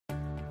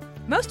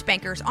Most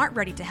bankers aren't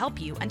ready to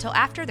help you until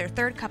after their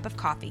third cup of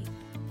coffee.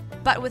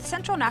 But with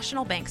Central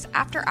National Bank's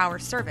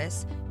after-hours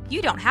service,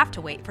 you don't have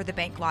to wait for the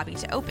bank lobby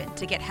to open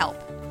to get help.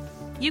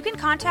 You can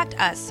contact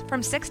us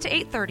from 6 to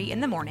 8:30 in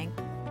the morning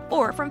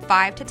or from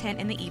 5 to 10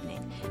 in the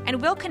evening,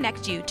 and we'll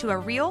connect you to a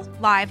real,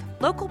 live,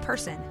 local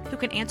person who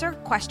can answer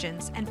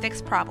questions and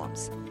fix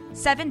problems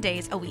 7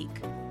 days a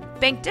week.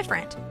 Bank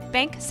different.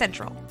 Bank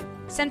Central.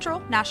 Central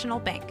National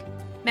Bank.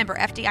 Member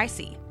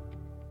FDIC.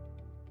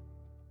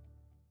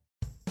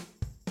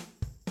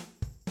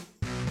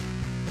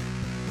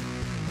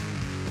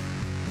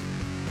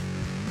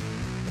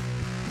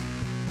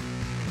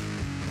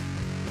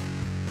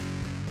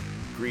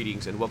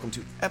 Greetings and welcome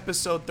to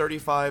episode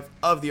 35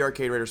 of the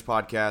Arcade Raiders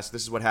podcast.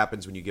 This is what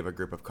happens when you give a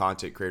group of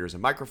content creators a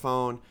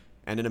microphone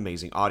and an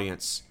amazing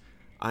audience.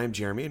 I am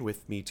Jeremy, and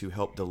with me to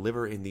help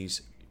deliver in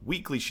these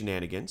weekly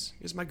shenanigans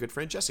is my good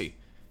friend Jesse.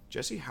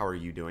 Jesse, how are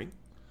you doing?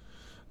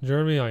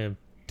 Jeremy, I am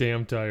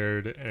damn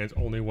tired, and it's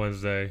only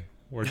Wednesday.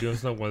 We're doing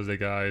this on Wednesday,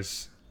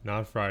 guys,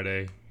 not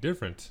Friday.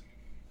 Different.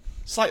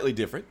 Slightly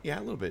different, yeah,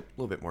 a little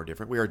bit more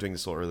different. We are doing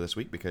this a little early this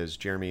week because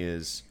Jeremy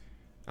is...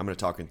 I'm going to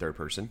talk in third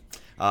person.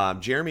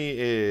 Jeremy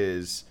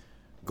is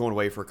going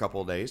away for a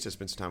couple of days to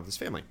spend some time with his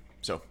family.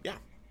 So, yeah.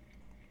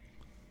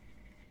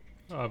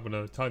 I'm going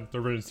to talk in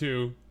third person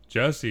too.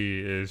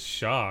 Jesse is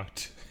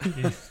shocked.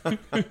 It's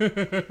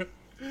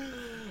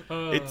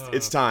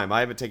time. I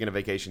haven't taken a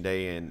vacation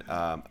day in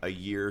a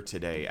year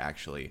today,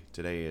 actually.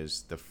 Today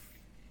is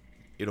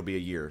it'll be a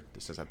year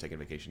since I've taken a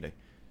vacation day.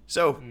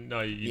 So,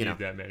 no, you need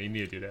that, man. You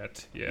need to do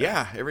that. Yeah.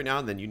 Yeah, every now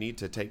and then you need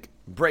to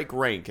break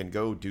rank and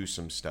go do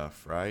some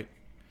stuff, right?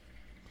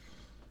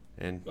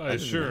 And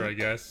sure, I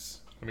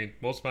guess. I mean,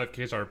 most of my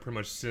vacations are pretty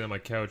much sitting on my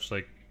couch,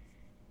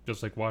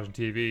 just watching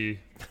TV.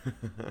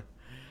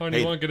 Oh, do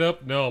you want to get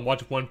up? No, I'm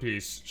watching One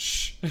Piece.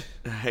 Shh.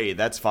 Hey,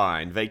 that's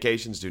fine.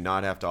 Vacations do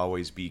not have to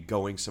always be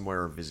going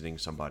somewhere or visiting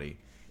somebody.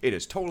 It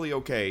is totally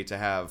okay to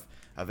have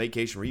a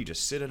vacation where you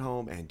just sit at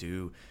home and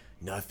do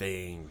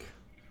nothing.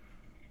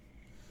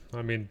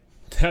 I mean,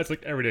 that's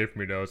like every day for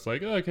me, though. It's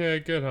like, okay,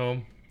 get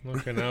home.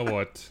 Okay, now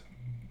what?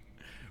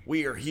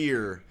 We are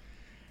here.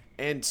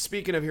 And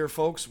speaking of here,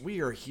 folks,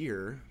 we are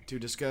here to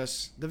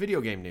discuss the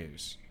video game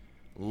news.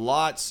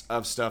 Lots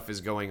of stuff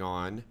is going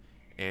on,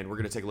 and we're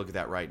going to take a look at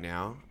that right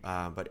now.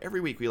 But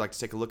every week we like to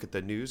take a look at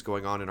the news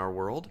going on in our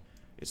world.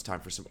 It's time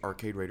for some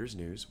Arcade Raiders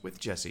news with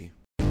Jesse.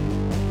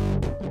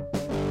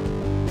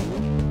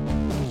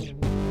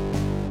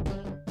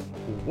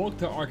 Welcome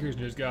to Arcade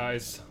News,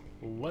 guys.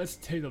 Let's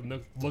take a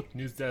look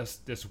news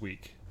desk this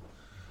week.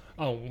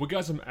 We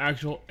got some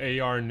actual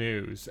AR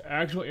news.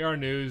 Actual AR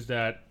news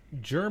that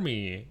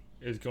Jeremy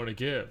is going to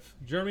give.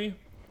 Jeremy,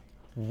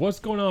 what's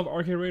going on with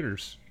Arcade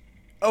Raiders?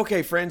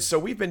 Okay, friends, so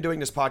we've been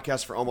doing this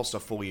podcast for almost a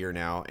full year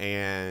now,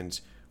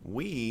 and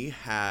we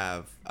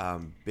have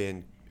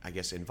been, I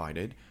guess,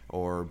 invited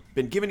or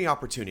been given the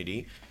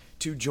opportunity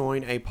to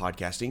join a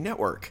podcasting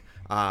network.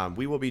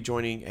 We will be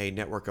joining a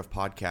network of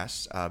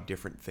podcasts of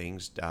different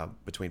things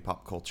between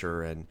pop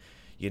culture and,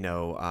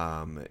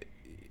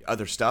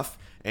 other stuff,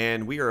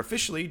 and we are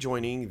officially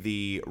joining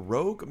the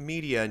Rogue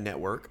Media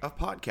Network of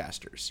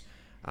Podcasters.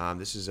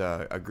 This is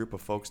a group of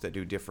folks that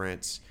do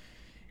different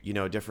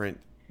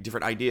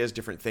ideas,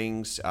 different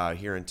things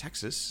here in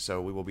Texas.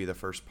 So we will be the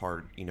first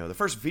part, the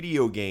first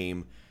video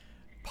game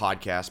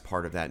podcast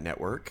part of that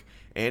network.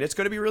 And it's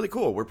going to be really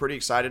cool. We're pretty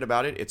excited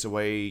about it. It's a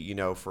way,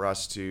 for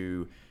us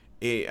to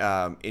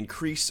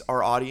increase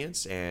our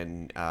audience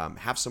and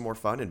have some more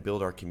fun and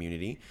build our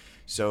community.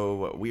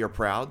 So we are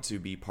proud to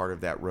be part of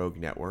that Rogue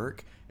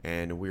network.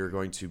 And we're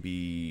going to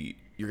be,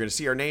 you're going to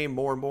see our name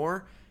more and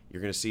more.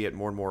 You're going to see it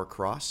more and more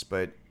across,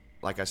 but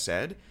like I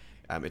said,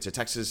 it's a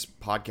Texas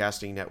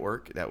podcasting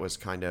network that was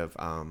kind of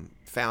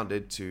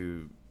founded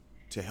to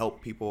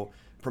help people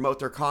promote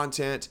their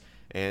content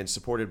and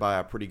supported by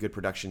a pretty good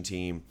production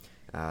team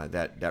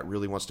that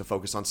really wants to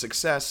focus on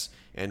success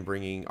and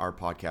bringing our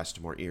podcast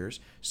to more ears.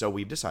 So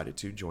we've decided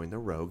to join the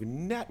Rogue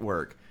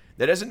Network.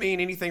 That doesn't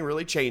mean anything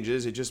really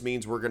changes. It just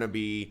means we're going to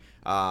be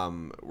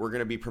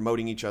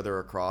promoting each other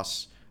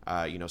across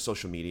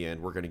social media,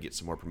 and we're going to get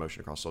some more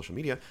promotion across social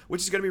media,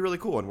 which is going to be really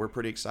cool, and we're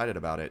pretty excited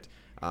about it.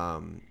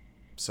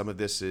 Some of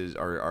this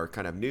are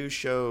kind of news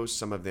shows.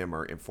 Some of them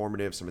are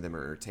informative. Some of them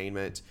are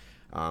entertainment.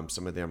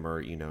 Some of them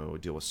are,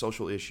 deal with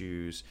social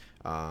issues.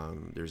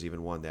 There's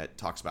even one that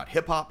talks about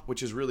hip hop,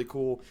 which is really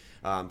cool.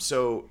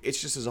 So it's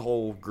just as a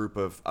whole group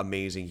of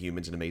amazing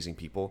humans and amazing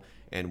people,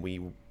 and we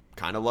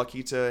kind of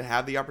lucky to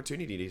have the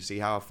opportunity to see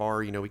how far,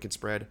 we can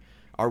spread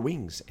our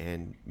wings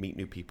and meet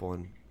new people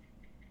and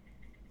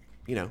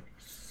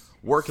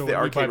work the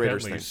Arcade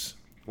Raiders thing.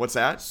 What's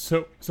that?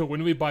 So when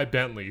do we buy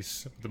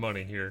Bentleys with the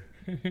money here?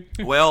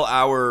 Well,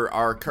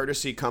 our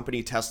courtesy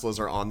company Teslas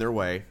are on their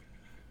way.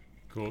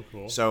 Cool.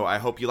 So I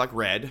hope you like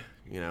red.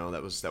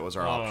 That was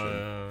our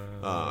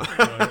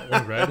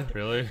option. Red,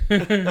 really?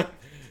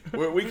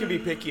 We can be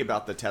picky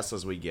about the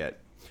Teslas we get.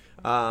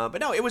 But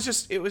no, it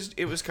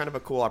was kind of a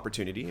cool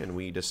opportunity, and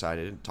we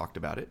decided and talked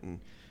about it, and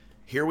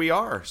here we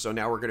are. So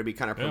now we're going to be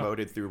kind of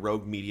promoted through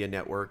Rogue Media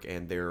Network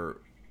and their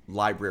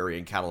library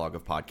and catalog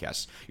of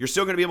podcasts. You're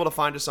still going to be able to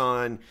find us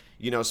on,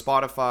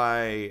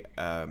 Spotify,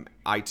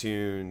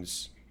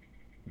 iTunes,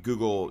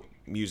 Google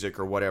Music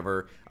or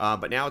whatever.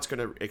 But now it's going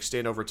to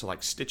extend over to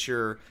like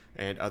Stitcher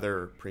and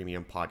other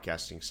premium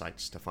podcasting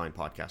sites to find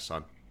podcasts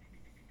on.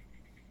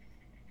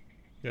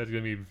 Yeah, it's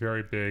going to be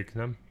very big.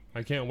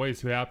 I can't wait to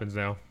see what happens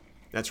now.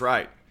 That's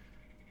right.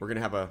 We're going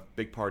to have a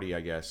big party,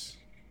 I guess.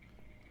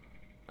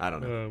 I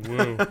don't know.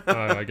 Woo.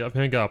 I think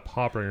I got a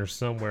pop in here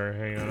somewhere.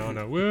 Hang on. I don't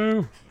know.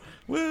 Woo.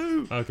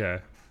 Woo. Okay.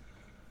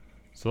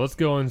 So let's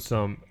go in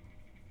some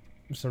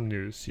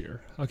news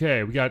here.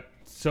 Okay, we got...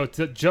 So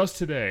just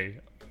today,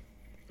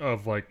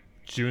 of like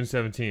June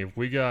 17th,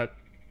 we got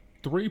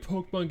 3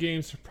 Pokemon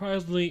games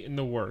surprisingly in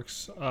the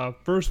works.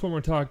 First one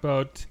we're talking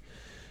about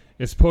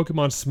is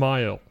Pokemon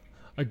Smile,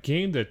 a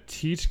game that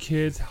teach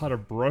kids how to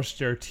brush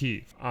their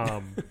teeth.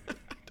 I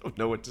don't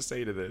know what to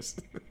say to this.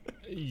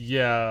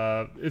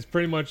 Yeah, it's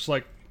pretty much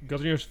like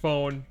goes on your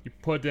phone, you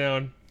put it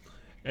down,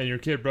 and your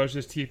kid brushes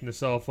his teeth in the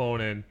cell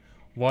phone and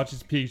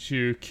watches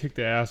Pikachu kick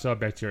the ass out of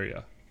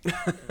bacteria.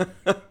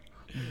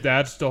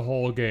 That's the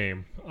whole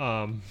game.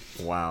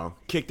 Wow.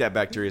 Kick that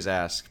bacteria's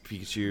ass,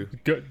 Pikachu.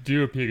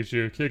 Do it,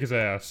 Pikachu. Kick his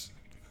ass.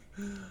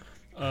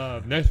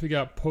 Next, we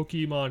got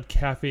Pokemon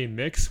Cafe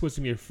Mix, which is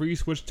going to be a free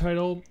Switch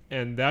title.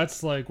 And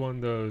that's like one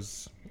of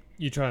those,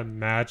 you try to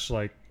match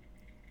like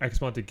X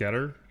amount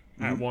together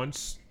at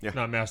once. Yeah.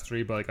 Not match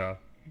 3, but like a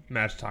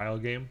match tile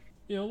game.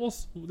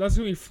 That's going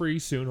to be free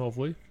soon,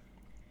 hopefully.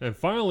 And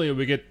finally,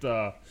 we get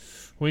the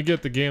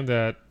game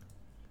that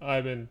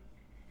I've been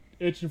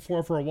itching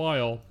for a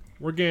while.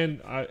 We're getting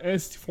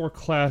N64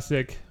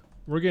 Classic.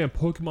 We're getting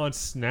Pokemon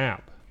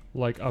Snap,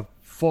 like a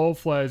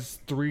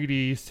full-fledged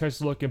 3D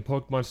Tetris-looking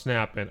Pokemon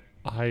Snap, and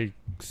I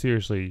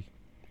seriously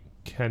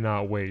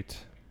cannot wait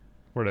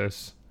for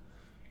this.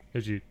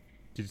 Did you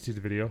see the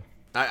video?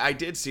 I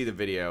did see the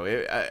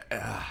video.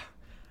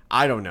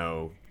 I don't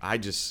know.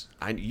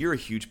 You're a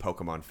huge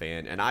Pokemon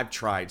fan, and I've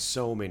tried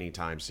so many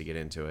times to get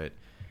into it.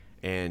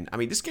 And I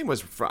mean, this game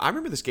I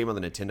remember this game on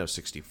the Nintendo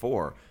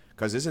 64.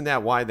 Because isn't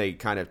that why they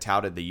kind of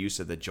touted the use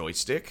of the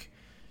joystick?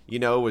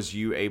 Was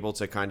you able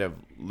to kind of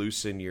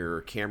loosen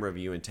your camera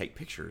view and take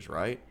pictures,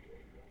 right?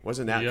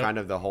 Wasn't that kind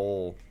of the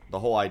whole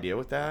idea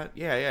with that?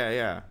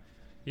 Yeah.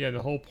 Yeah,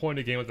 the whole point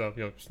of the game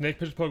was Snake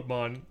pitches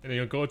Pokemon, and then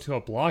you'll go to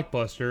a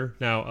Blockbuster.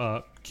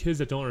 Now, kids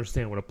that don't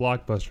understand what a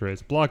Blockbuster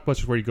is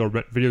is where you go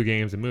rent video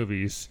games and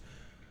movies.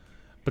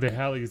 But they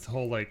have like this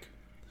whole like...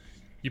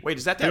 Wait,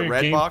 is that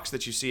red box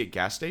that you see at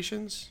gas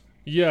stations?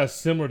 Yeah,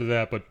 similar to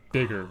that, but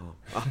bigger.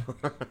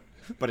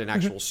 But an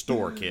actual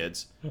store,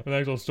 kids. An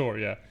actual store,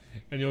 yeah.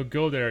 And you'll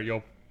go there,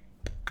 you'll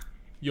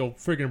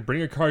freaking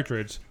bring a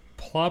cartridge,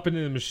 plop it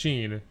in the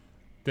machine,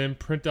 then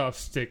print off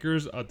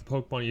stickers of the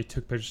Pokemon you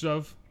took pictures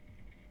of.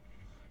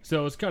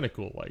 So it's kind of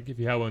cool. Like, if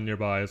you have one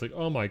nearby, it's like,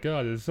 oh my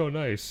god, this is so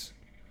nice.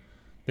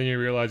 Then you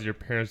realize your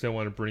parents don't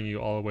want to bring you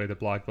all the way to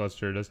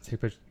Blockbuster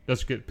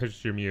just get pictures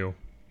of your Mew.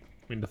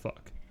 I mean, the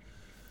fuck.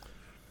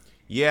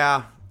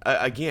 Yeah.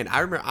 Again, I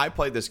remember I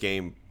played this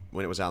game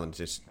when it was out on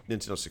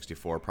Nintendo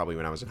 64, probably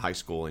when I was in high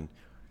school, and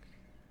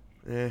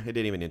it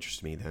didn't even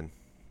interest me then.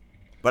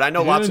 But I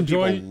know lots of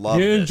people love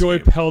this. You enjoy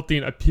game.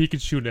 pelting a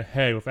Pikachu in the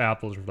head with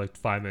apples for like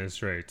 5 minutes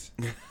straight.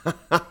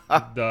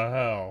 The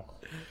hell.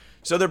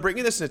 So they're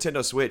bringing this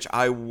Nintendo Switch.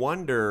 I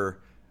wonder.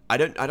 I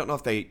don't know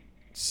if they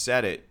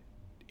said it.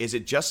 Is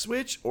it just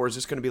Switch, or is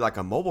this going to be like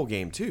a mobile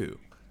game too?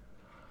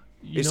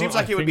 It seems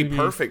like it would be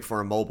perfect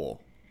for a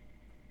mobile.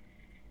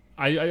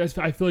 I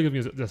feel like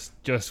it's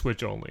just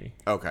Switch only.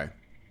 Okay.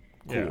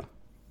 Cool. Yeah.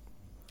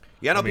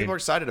 Yeah, no, people are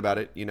excited about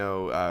it.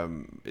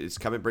 It's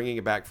bringing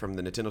it back from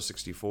the Nintendo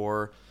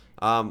 64.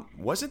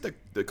 Wasn't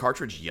the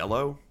cartridge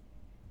yellow?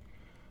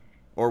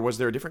 Or was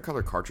there a different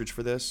color cartridge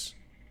for this?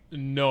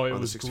 No, it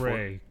was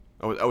gray.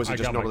 Oh, was it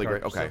just normally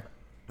gray? Okay.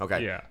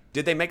 Okay. Yeah.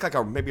 Did they make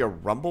like maybe a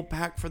rumble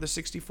pack for the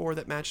 64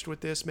 that matched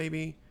with this,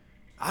 maybe?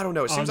 I don't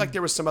know. It seems like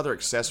there was some other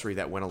accessory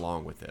that went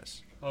along with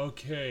this.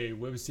 Okay,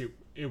 let me see.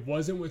 It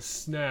wasn't with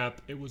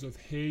Snap. It was with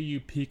Hey You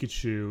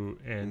Pikachu,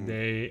 and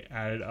they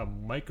added a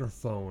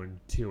microphone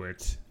to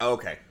it.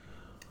 Okay.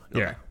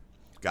 Yeah.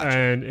 Gotcha.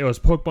 And it was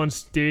Pokemon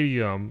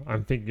Stadium.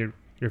 I'm thinking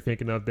you're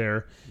thinking of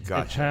there.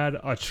 Gotcha. It had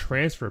a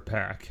transfer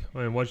pack,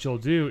 and what you'll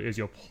do is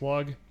you'll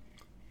plug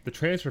the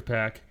transfer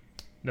pack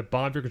in the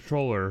bottom of your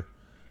controller,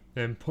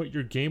 then put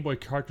your Game Boy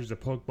cartridge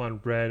of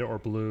Pokemon Red or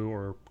Blue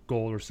or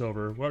Gold or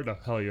Silver, whatever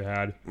the hell you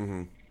had,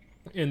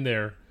 in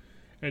there,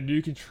 and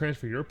you can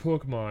transfer your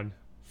Pokemon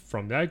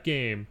from that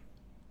game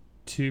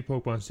to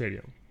Pokemon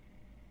Stadium.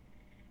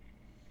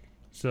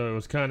 So it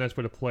was kind of nice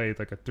way to play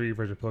like a 3D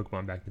version of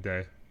Pokemon back in the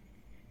day.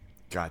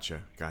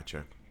 Gotcha.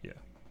 Yeah.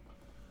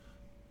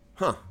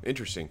 Huh.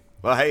 Interesting.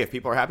 Well, hey, if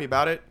people are happy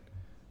about it,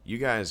 you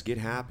guys get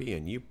happy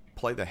and you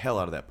play the hell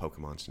out of that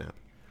Pokemon Snap.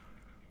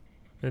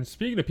 And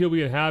speaking of people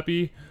being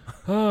happy,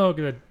 look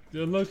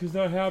who's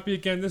not happy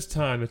again this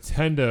time.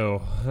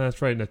 Nintendo.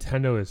 That's right,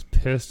 Nintendo is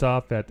pissed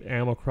off at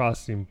Animal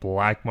Crossing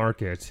Black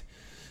Market.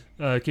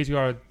 In case you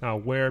are not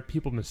aware,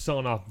 people have been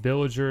selling off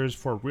villagers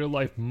for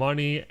real-life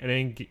money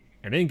and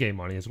in-game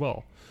money as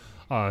well.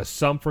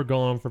 Some for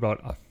going for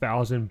about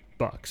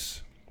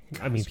 $1,000.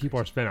 I mean, people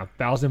are spending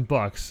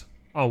 $1,000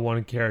 on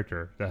one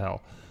character. The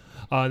hell.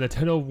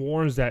 Nintendo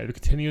warns that if it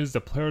continues,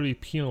 the player to be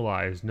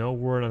penalized. No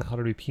word on how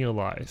to be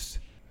penalized.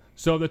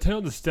 So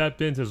Nintendo to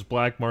step into this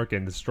black market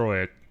and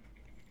destroy it.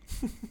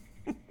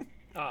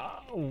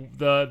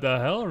 The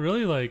hell,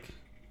 really? Like,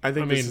 I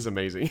mean, this is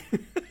amazing.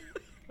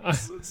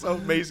 It's so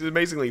amazing,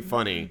 amazingly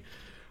funny.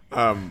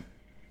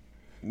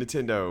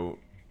 Nintendo,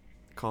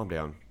 calm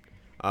down.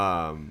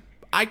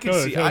 I can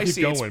see. I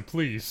see. Going,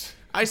 please.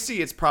 I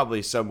see. It's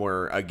probably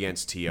somewhere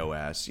against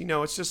TOS. You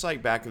know, it's just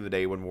like back in the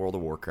day when World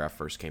of Warcraft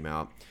first came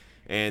out,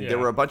 and there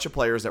were a bunch of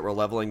players that were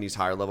leveling these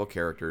higher level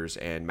characters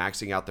and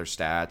maxing out their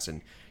stats,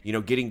 and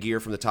getting gear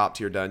from the top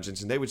tier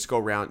dungeons, and they would just go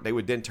around. They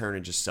would then turn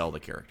and just sell the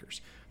characters.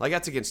 Like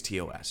that's against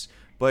TOS.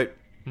 But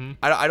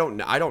I don't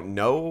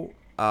know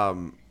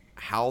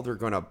how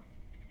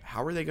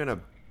are they gonna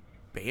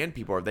ban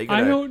people? Are they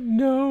gonna? I don't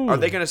know. Are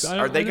they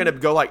gonna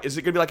go like? Is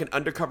it gonna be like an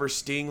undercover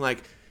sting?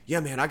 Like, yeah,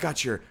 man, I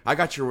got your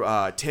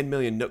 10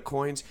 million Nook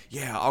coins.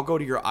 Yeah, I'll go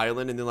to your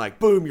island, and then like,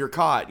 boom, you're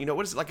caught.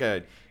 What is it like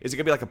Is it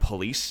gonna be like a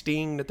police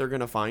sting that they're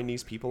gonna find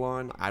these people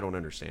on? I don't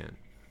understand.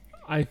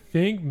 I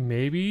think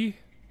maybe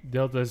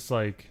they'll just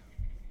like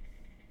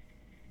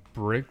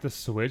break the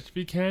switch if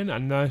you can.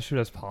 I'm not sure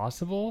that's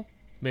possible.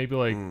 Maybe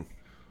like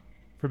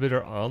forbid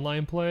our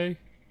online play.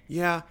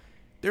 Yeah,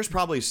 there's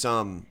probably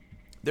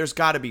there's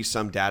got to be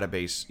some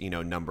database,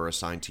 number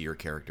assigned to your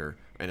character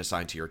and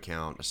assigned to your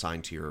account,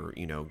 assigned to your,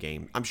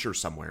 game. I'm sure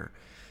somewhere.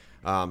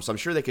 So I'm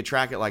sure they could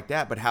track it like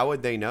that, but how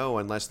would they know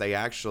unless they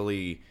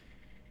actually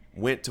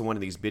went to one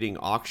of these bidding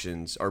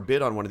auctions or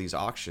bid on one of these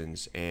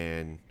auctions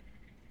and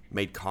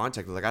made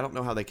contact? Like, I don't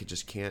know how they could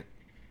just can't.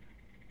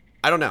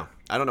 I don't know.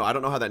 I don't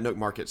know how that Nook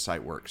Market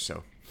site works,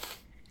 so.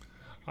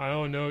 I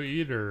don't know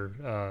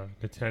either,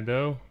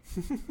 Nintendo.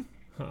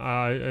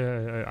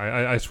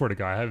 I swear to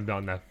God, I haven't been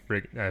on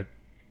that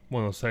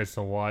one of those sites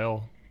in a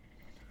while.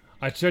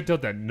 I checked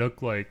out that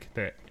Nook, like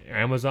the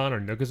Amazon or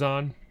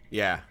Nookazon.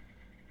 Yeah.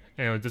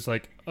 And it was just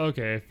like,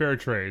 okay, fair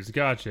trades,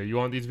 gotcha. You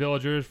want these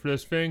villagers for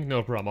this thing?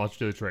 No problem. I'll just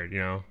do the trade.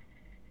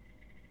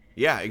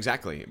 Yeah,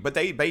 exactly. But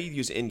they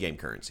use in-game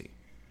currency.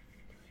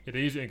 Yeah,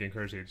 they use in-game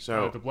currency.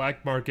 So the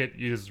black market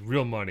uses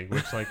real money,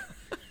 which like.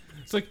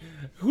 It's like,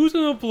 who's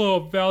gonna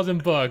blow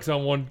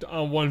 $1,000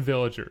 on one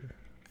villager?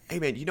 Hey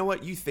man, you know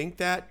what? You think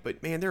that,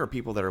 but man, there are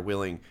people that are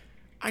willing.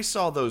 I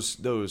saw those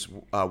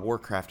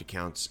Warcraft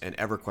accounts and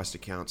EverQuest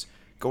accounts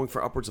going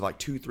for upwards of like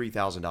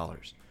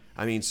 $2,000-$3,000.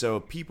 I mean, so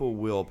people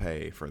will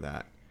pay for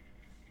that.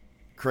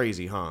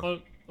 Crazy, huh?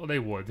 Well, they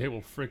would. They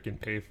will freaking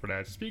pay for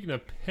that. Speaking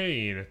of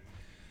paying,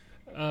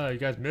 you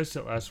guys missed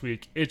it last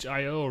week.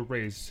 itch.io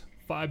raised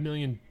 $5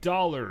 million.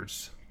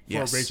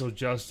 For Racial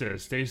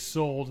Justice. They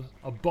sold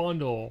a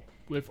bundle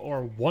with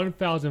over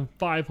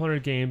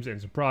 1,500 games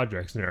and some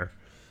projects in there.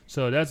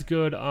 So that's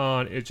good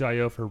on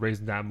itch.io for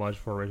raising that much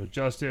for Racial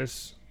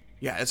Justice.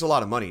 Yeah, it's a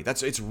lot of money.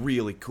 It's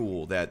really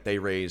cool that they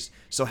raised.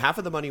 So half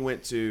of the money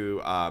went to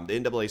the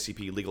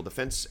NAACP Legal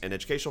Defense and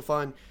Educational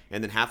Fund,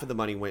 and then half of the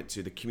money went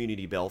to the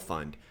Community Bail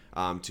Fund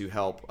to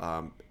help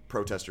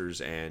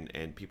protesters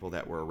and people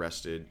that were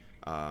arrested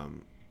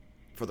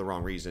for the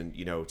wrong reason,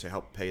 to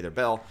help pay their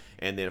bail.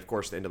 And then, of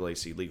course, the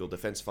NAACP Legal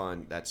Defense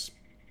Fund, that's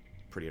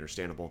pretty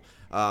understandable.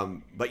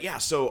 But yeah,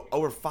 so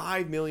over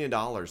 $5 million.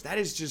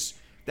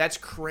 That's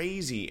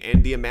crazy.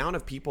 And the amount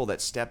of people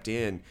that stepped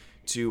in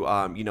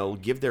to,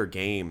 give their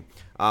game.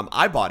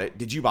 I bought it.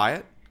 Did you buy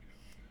it?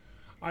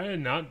 I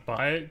did not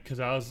buy it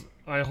because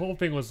my whole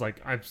thing was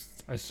like, I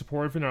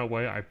supported in that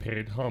way. I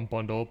paid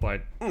bundle,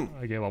 but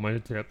I gave all my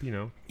tip,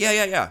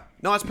 Yeah.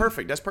 No, that's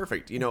perfect. That's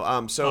perfect.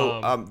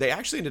 They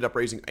actually ended up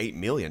raising $8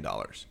 million.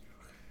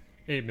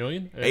 $8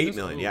 million? $8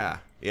 million, yeah.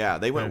 Yeah,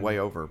 they went way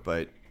over.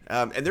 But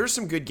and there's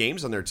some good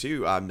games on there,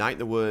 too. Night in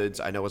the Woods,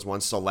 I know was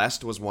one.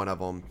 Celeste was one of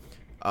them.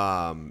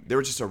 There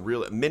was just a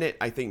real... Minute,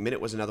 I think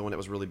Minute was another one that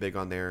was really big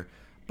on there.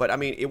 But, I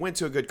mean, it went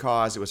to a good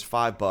cause. It was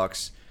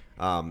 $5.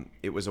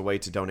 It was a way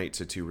to donate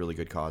to two really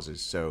good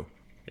causes. So...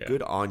 Yeah.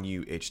 Good on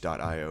you,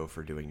 itch.io,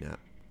 for doing that.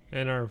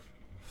 And our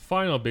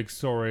final big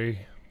story,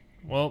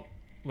 well,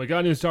 we got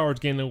a new Star Wars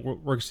game that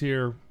works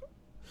here.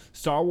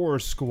 Star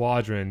Wars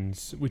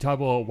Squadrons. We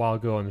talked about a while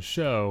ago on the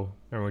show.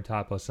 Remember we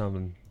talked about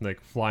something like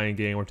flying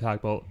game. We're talking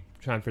about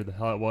trying to figure out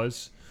the hell it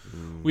was.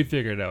 We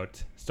figured it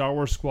out. Star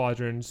Wars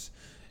Squadrons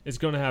is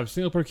going to have a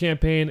single-player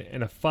campaign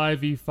and a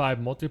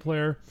 5v5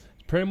 multiplayer.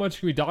 It's pretty much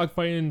going to be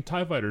dogfighting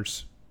TIE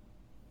fighters.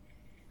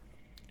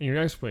 And your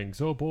X-Wings.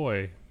 Oh,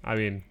 boy. I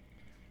mean...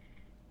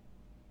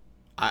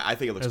 I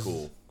think it looks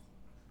cool.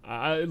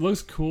 It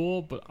looks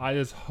cool, but I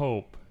just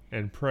hope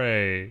and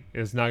pray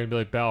it's not going to be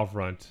like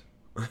Battlefront.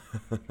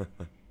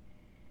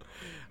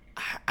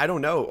 I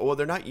don't know. Well,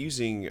 they're not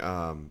using...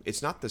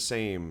 it's not the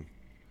same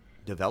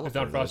developer. It's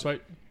not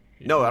Frostbite?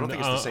 No, I don't think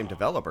it's the same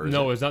developer.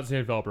 No, it's not the same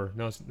developer.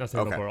 No, it's not the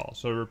same developer at all.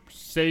 So we're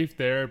safe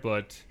there,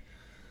 but...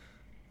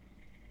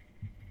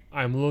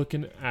 I'm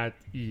looking at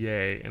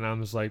EA, and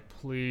I'm just like,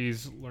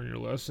 please learn your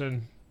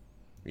lesson.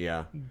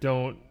 Yeah.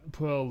 Don't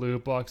put a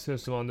loot box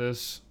system on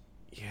this.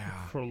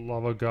 Yeah. For the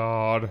love of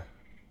God.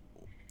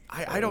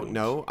 I don't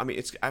know. I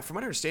mean, from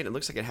what I understand, it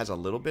looks like it has a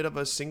little bit of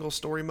a single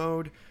story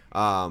mode,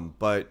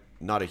 but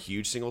not a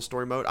huge single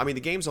story mode. I mean,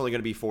 the game's only going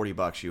to be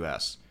 $40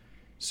 US,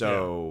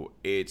 so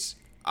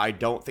I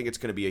don't think it's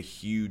going to be a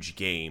huge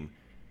game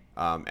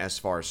as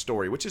far as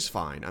story, which is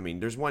fine. I mean,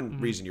 there's one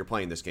reason you're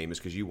playing this game is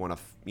because you want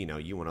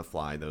to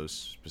fly those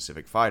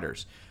specific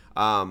fighters.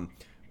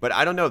 But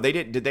I don't know.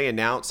 Did they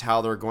announce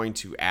how they're going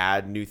to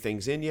add new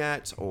things in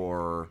yet,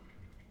 or?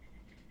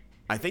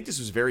 I think this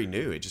was very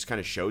new. It just kind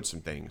of showed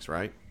some things,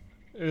 right?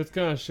 It's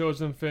kind of showed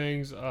some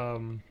things.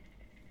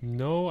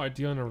 No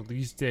idea on a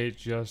release date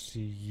just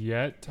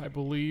yet, I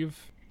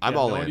believe. I'm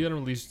all in. No idea on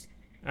release.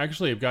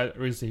 Actually, I've got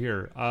released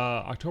here.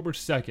 October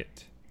 2nd.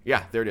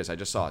 Yeah, there it is. I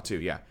just saw it too.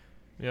 Yeah.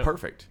 Yep.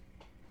 Perfect.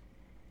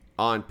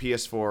 On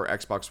PS4,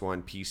 Xbox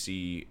One,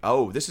 PC.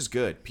 Oh, this is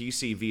good.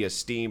 PC via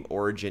Steam,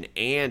 Origin,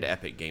 and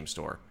Epic Game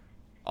Store.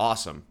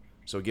 Awesome.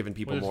 So giving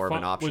people more of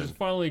an option. Which is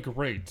finally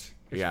great.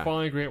 It's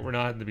finally great we're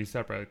not having to be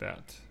separate like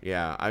that.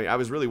 Yeah, I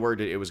was really worried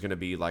it was going to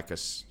be like a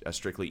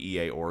strictly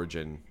EA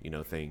Origin,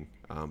 thing.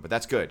 But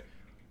that's good.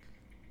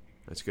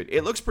 That's good.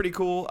 It looks pretty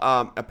cool.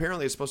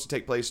 Apparently, it's supposed to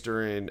take place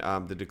during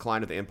the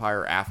decline of the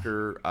Empire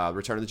after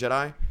Return of the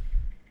Jedi.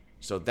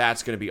 So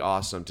that's going to be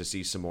awesome to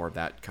see some more of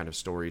that kind of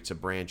story, to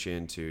branch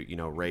into,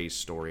 Rey's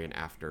story and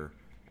after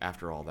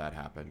all that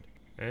happened.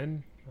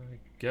 And I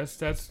guess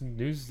that's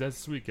news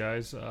this week,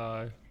 guys.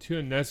 Tune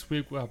in next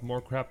week. We'll have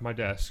more crap on my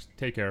desk.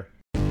 Take care.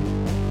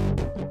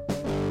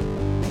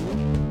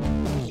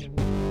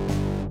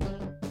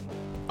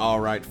 All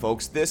right,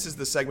 folks, this is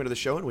the segment of the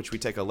show in which we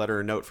take a letter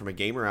or note from a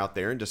gamer out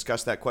there and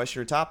discuss that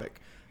question or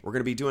topic. We're going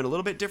to be doing a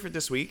little bit different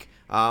this week.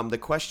 The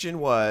question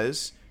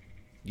was,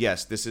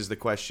 yes, this is the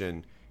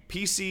question,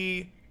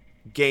 PC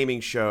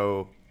gaming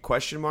show, ?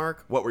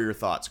 What were your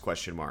thoughts, ?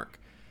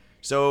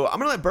 So I'm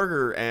going to let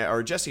Burger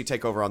or Jesse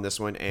take over on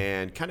this one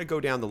and kind of go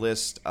down the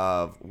list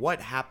of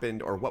what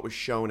happened or what was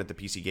shown at the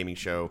PC gaming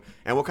show,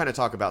 and we'll kind of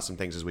talk about some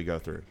things as we go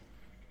through.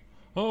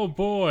 Oh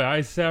boy, I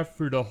sat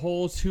through the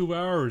whole 2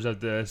 hours of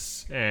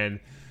this, and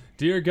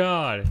dear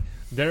God,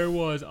 there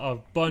was a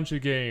bunch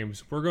of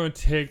games. We're going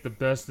to take the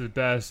best of the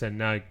best and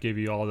not give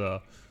you all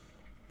the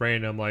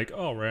random,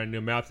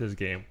 random map to this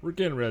game. We're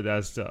getting rid of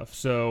that stuff.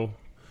 So,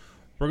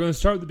 we're going to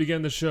start at the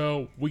beginning of the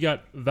show. We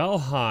got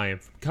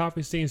Valheim from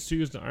Coffee Stain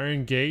Studios and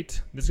Iron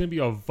Gate. This is going to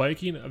be a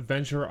Viking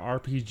adventure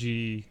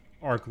RPG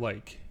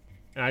arc-like.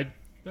 And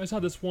I saw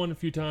this one a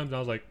few times, and I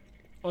was like,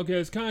 okay,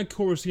 it's kind of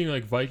cool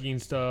seeing Viking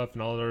stuff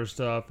and all that other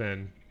stuff,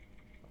 and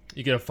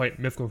you get to fight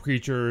mythical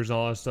creatures and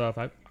all that stuff.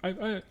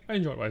 I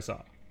enjoyed what I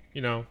saw.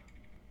 It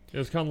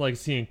was kind of like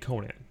seeing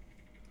Conan.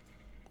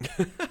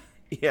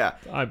 Yeah.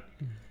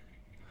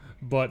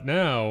 But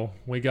now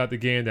we got the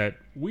game that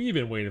we've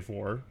been waiting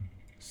for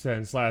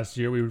since last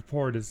year. We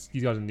reported this,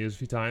 you guys in the news a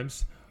few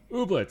times.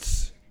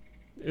 Ooblets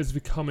is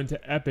coming to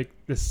Epic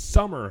this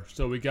summer,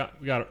 so we got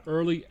an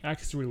early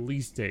access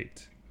release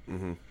date.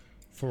 Mm-hmm.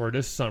 For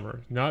this summer.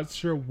 Not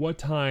sure what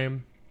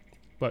time,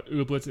 but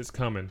Ooblets is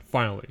coming,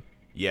 finally.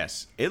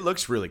 Yes, it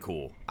looks really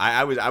cool.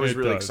 I was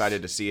really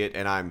excited to see it,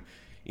 and I'm,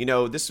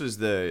 this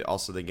was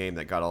also the game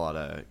that got a lot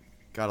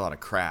of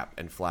crap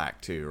and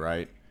flack too,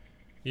 right?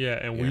 Yeah,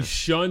 and we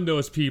shunned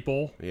those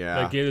people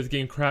that gave this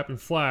game crap and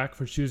flack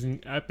for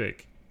choosing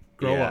Epic.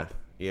 Grow up.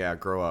 Yeah,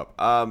 grow up.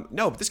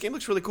 No, but this game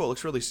looks really cool.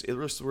 It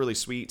looks really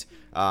sweet.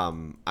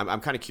 I'm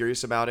kind of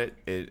curious about it.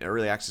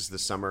 Early access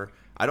this summer.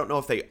 I don't know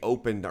if they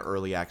opened the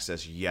early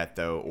access yet,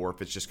 though, or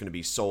if it's just going to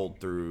be sold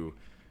through,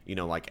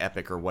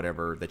 Epic or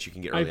whatever that you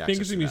can get early access. I think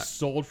it's going to be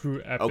sold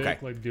through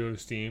Epic, like do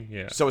Steam.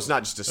 Yeah. So it's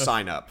not just a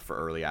sign up for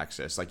early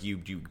access, like you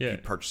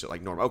purchase it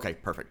like normal. Okay,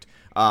 perfect.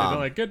 They're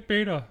like, good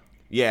beta.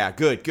 Yeah,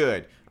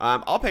 good.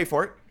 I'll pay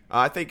for it.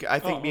 I think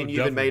me and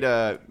you even made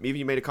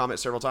a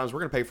comment several times. We're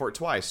going to pay for it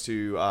twice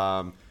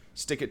to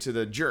stick it to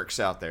the jerks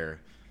out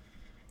there.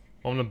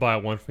 I'm going to buy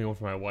one for me, one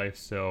for my wife.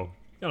 So.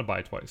 Gotta buy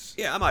it twice.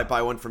 Yeah, I might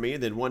buy one for me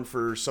and then one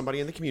for somebody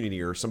in the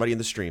community or somebody in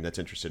the stream that's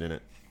interested in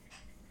it.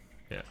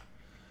 Yeah.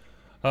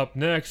 Up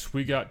next,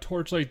 we got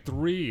Torchlight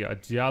 3, a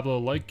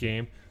Diablo-like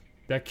game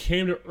that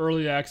came to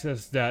early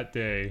access that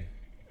day.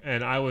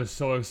 And I was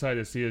so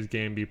excited to see this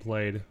game be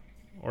played.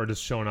 Or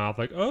just shown off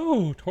like,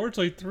 oh,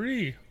 Torchlight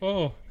 3.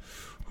 Oh,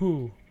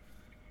 whoo.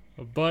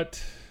 But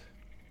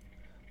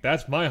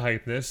that's my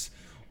hypeness.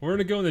 We're going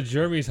to go into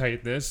Jeremy's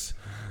hypeness.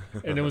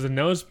 And it was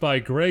announced by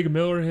Greg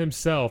Miller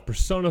himself.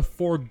 Persona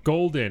 4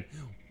 Golden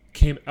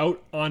came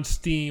out on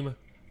Steam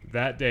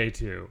that day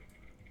too.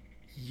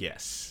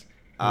 Yes.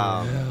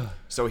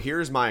 So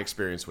here's my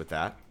experience with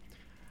that.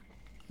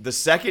 The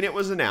second it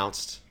was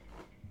announced,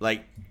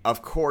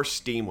 of course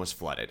Steam was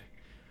flooded.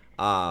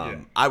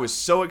 I was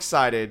so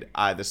excited.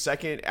 The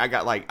second I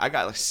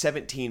got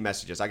 17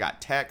 messages. I got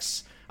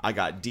texts. I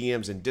got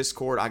DMs in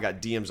Discord. I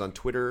got DMs on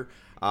Twitter.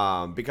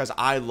 Because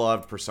I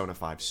loved Persona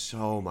 5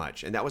 so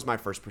much, and that was my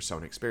first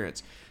Persona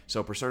experience.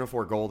 So Persona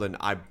 4 Golden,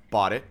 I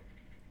bought it,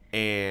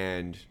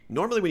 and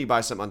normally when you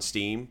buy something on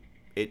Steam,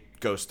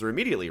 it goes through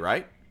immediately,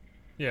 right?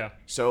 Yeah.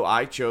 So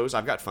I've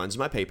got funds in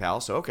my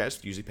PayPal, so okay, I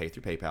usually pay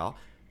through PayPal.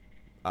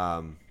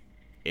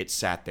 It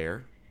sat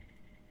there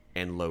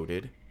and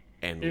loaded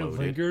and It loaded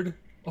lingered.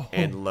 Oh.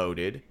 and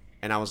loaded.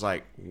 And I was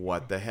like,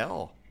 what the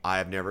hell? I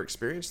have never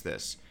experienced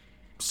this.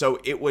 So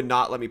it would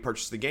not let me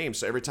purchase the game.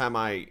 So every time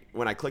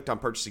when I clicked on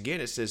purchase again,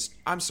 it says,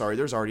 I'm sorry,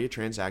 there's already a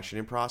transaction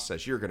in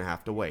process. You're going to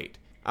have to wait.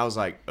 I was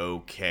like,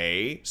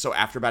 okay. So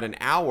after about an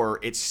hour,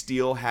 it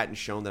still hadn't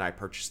shown that I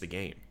purchased the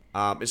game.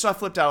 And so I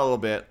flipped out a little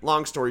bit.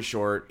 Long story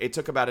short, it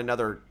took about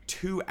another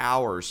 2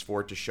 hours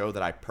for it to show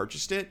that I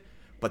purchased it.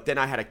 But then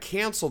I had to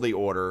cancel the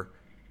order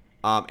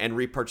and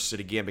repurchase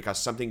it again because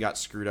something got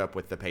screwed up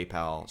with the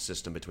PayPal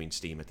system between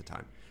Steam at the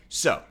time.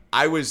 So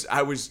I was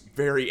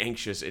very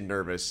anxious and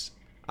nervous.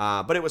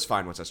 But it was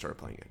fine once I started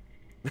playing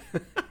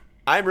it.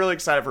 I'm really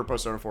excited for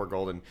Persona 4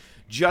 Golden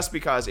just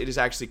because it is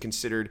actually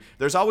considered...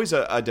 There's always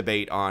a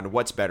debate on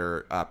what's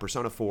better,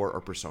 Persona 4 or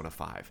Persona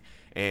 5.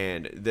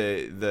 And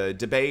the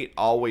debate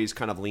always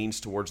kind of leans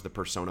towards the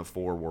Persona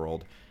 4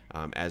 world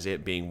as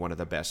it being one of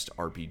the best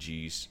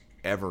RPGs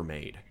ever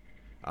made.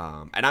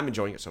 And I'm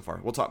enjoying it so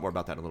far. We'll talk more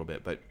about that in a little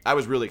bit. But I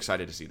was really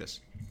excited to see this.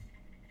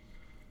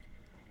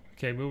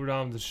 Okay, moving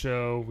on with the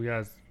show. We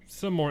got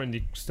some more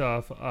indie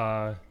stuff.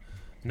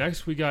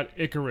 Next, we got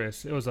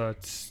Icarus. It was a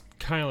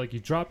kind of like you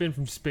drop in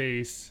from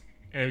space,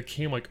 and it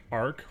became like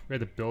Ark. We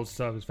had to build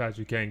stuff as fast as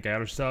you can,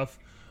 gather stuff,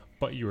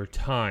 but you were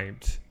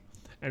timed.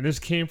 And this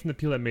came from the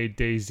people that made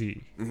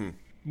DayZ. Mm-hmm.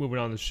 Moving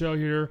on to the show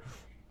here,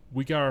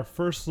 we got our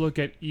first look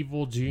at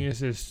Evil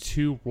Geniuses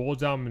 2 World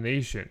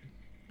Domination.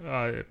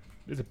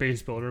 It's a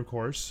base builder, of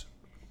course.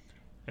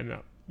 And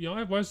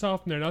I went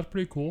off in there. That's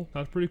pretty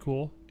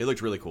cool. It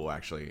looked really cool,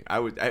 actually.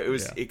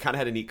 It kind of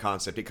had a neat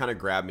concept. It kind of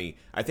grabbed me.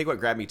 I think what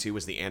grabbed me too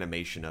was the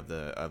animation of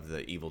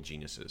the evil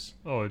geniuses.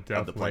 Oh, definitely.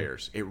 Of the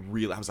players.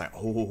 I was like,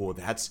 oh,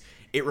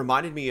 it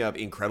reminded me of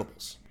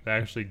Incredibles.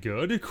 Actually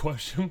good?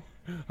 Question.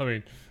 I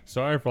mean,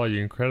 sorry for all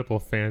you Incredible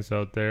fans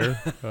out there.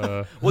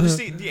 Well, just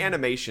the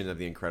animation of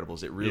the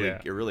Incredibles, it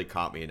really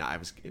caught me, and it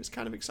was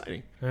kind of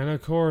exciting. And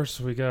of course,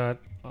 we got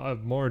a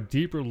more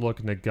deeper look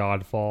into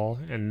Godfall,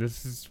 and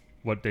this is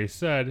what they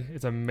said.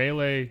 It's a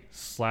melee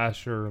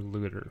slasher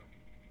looter.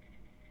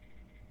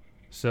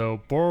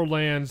 So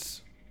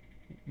Borderlands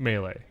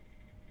melee.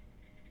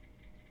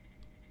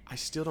 I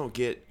still don't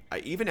get,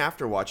 even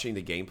after watching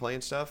the gameplay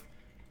and stuff,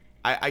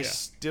 I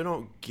still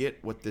don't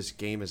get what this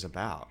game is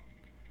about.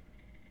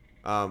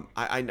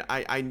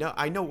 I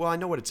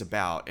know what it's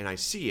about, and I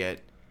see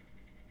it,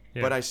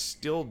 but I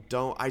still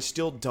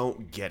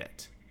don't get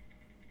it.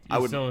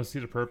 You still don't see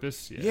the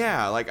purpose?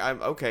 Yeah, like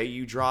okay,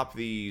 you drop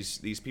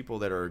these people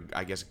that are,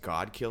 I guess,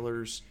 god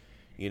killers,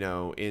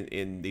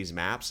 in these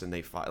maps, and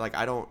they fight. Like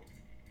I don't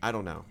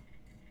know.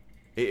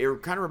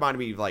 It kind of reminded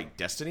me of like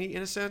Destiny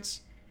in a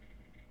sense.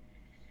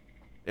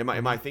 Am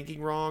I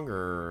thinking wrong,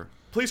 or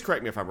please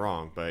correct me if I'm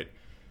wrong, but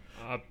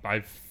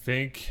I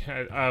think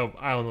I don't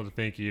know what to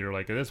think either.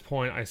 Like at this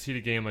point, I see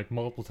the game like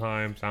multiple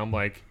times. I'm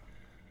like,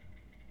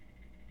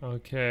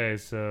 okay,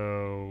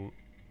 so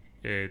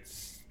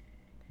it's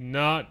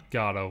not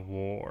God of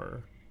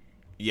War.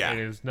 Yeah.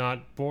 And it's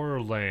not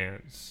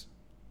Borderlands.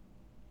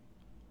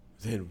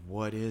 Then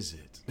what is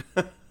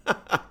it?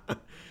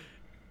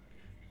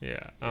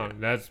 Yeah.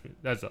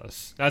 That's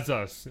us. That's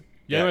us.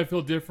 Yeah, I might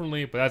feel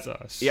differently, but that's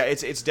us. Yeah,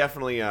 it's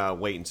definitely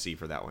wait and see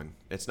for that one.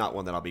 It's not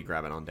one that I'll be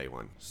grabbing on day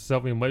one.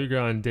 Something might be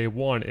grabbing on day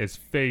one is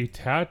Fae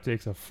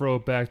Tactics, a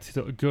throwback to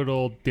the good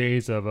old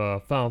days of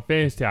Final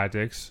Fantasy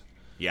Tactics.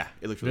 Yeah,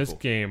 it looks really cool.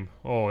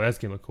 This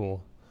game looked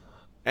cool.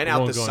 And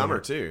out this summer,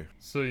 too.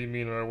 So you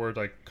mean we're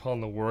like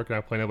calling the work and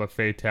I playing up with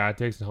Fae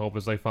Tactics and hope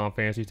it's like Final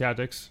Fantasy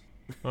Tactics?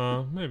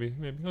 Maybe.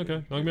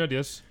 Okay, don't give me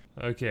ideas.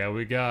 Okay,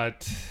 we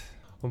got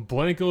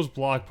Blanco's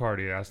Block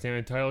Party. That's the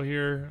name title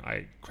here.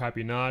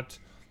 Crappy not.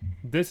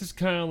 This is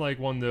kind of like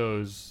one of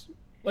those,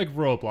 like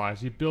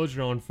Roblox. You build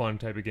your own fun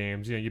type of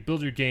games. You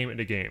build your game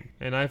in a game.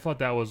 And I thought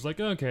that was like,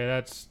 okay,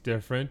 that's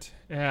different.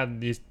 It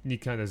had this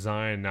neat kind of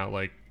design, not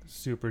like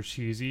super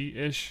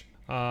cheesy-ish.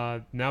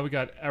 Now we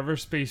got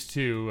Everspace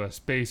 2, a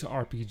space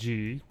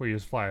RPG where you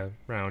just fly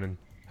around and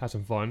have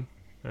some fun.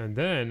 And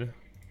then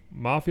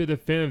Mafia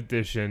Definitive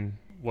Edition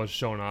was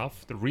shown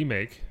off, the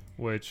remake,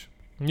 which,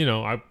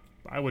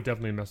 I would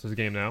definitely mess with this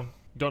game now.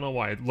 Don't know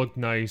why. It looked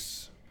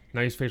nice.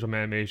 Nice facial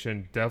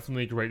animation.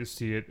 Definitely great to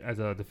see it as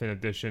a Definitive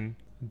Edition.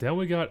 Then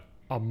we got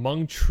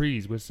Among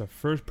Trees, which is a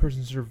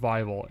first-person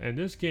survival. And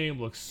this game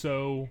looks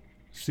so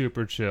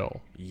super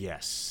chill.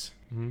 Yes.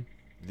 Mm-hmm.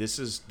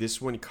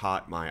 This one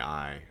caught my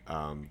eye.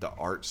 The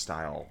art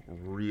style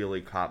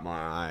really caught my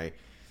eye,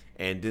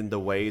 and then the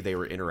way they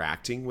were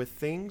interacting with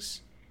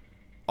things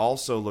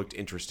also looked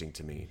interesting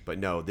to me. But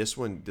no, this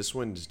one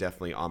is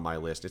definitely on my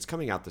list. It's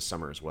coming out this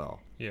summer as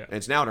well. Yeah, and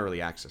it's now in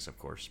early access, of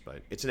course,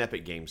 but it's an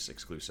Epic Games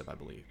exclusive, I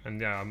believe.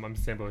 And yeah, I'm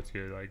standing with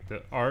you. Like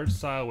the art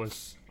style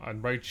was a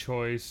right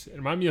choice. It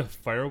reminded me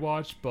of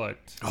Firewatch, but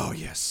oh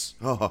yes,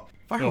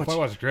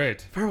 Firewatch is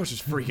great. Firewatch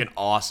is freaking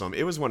awesome.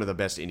 It was one of the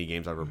best indie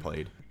games I've ever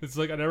played. It's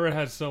like I never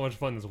had so much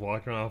fun just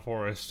walking around a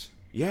forest.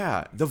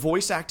 Yeah, the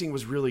voice acting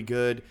was really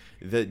good.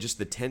 The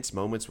tense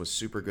moments was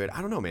super good.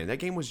 I don't know, man. That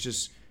game was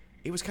just,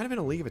 it was kind of in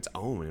a league of its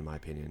own, in my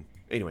opinion.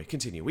 Anyway,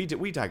 continue. We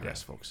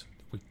digress, folks.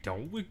 we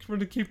don't. We're going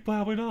to keep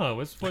plowing on.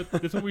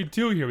 That's what we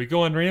do here. We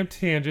go on random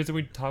tangents and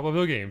we talk about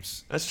video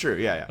games. That's true.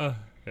 Yeah.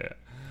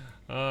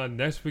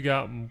 Next, we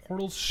got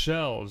Mortal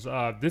Shells.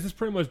 This is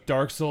pretty much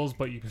Dark Souls,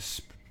 but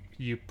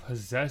you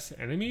possess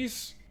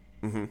enemies,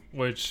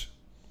 which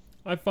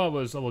I thought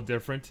was a little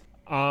different.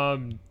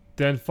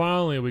 Then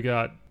finally, we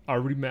got a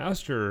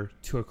remaster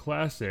to a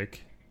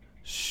classic,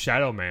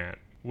 Shadow Man,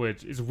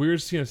 which is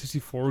weird seeing a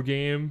 64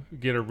 game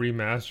get a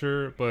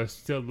remaster, but it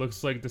still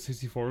looks like the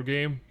 64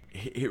 game.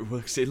 It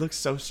looks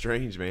so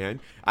strange, man.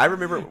 I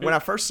remember when I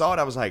first saw it,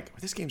 I was like,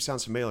 this game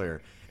sounds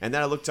familiar. And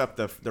then I looked up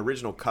the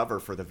original cover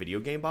for the video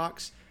game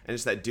box, and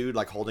it's that dude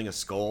like holding a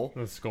skull.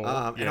 The skull.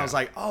 And I was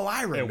like, oh,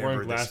 I remember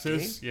wearing this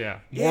glasses. game. Yeah.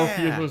 Yeah.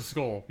 Morpheus with a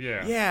skull.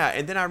 Yeah. Yeah,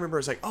 and then I remember it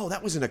was like, oh,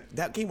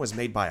 that game was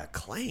made by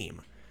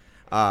Acclaim.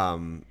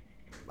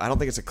 I don't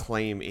think it's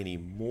Acclaim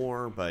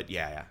anymore, but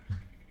yeah.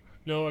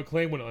 No,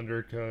 Acclaim went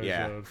under because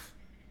of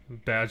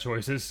bad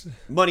choices.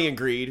 Money and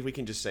greed. We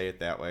can just say it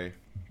that way.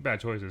 Bad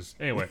choices.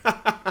 Anyway.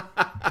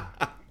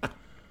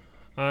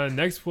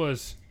 Next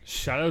was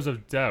Shadows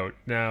of Doubt.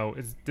 Now,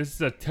 this is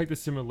a detective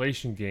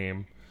simulation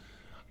game.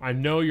 I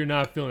know you're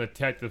not feeling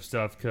detective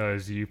stuff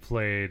because you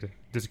played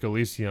Disco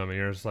Elysium and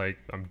you're just like,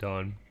 I'm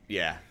done.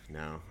 Yeah,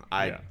 no.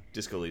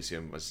 Disco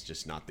Elysium was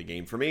just not the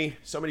game for me.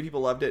 So many people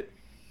loved it.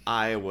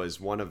 I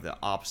was one of the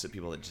opposite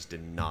people that just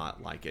did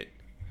not like it.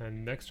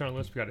 And next on our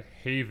list, we got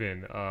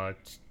Haven.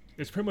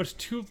 It's pretty much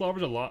two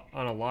lovers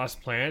on a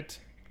lost planet,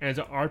 and it's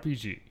an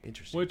RPG.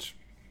 Interesting. Which,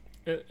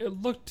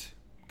 it looked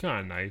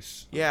kind of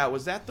nice. Yeah,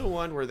 was that the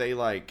one where they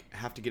like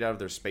have to get out of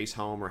their space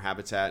home or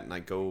habitat and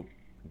like go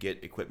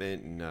get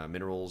equipment and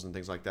minerals and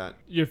things like that?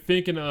 You're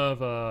thinking of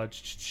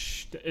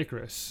the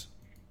Icarus.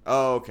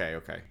 Oh,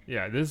 okay.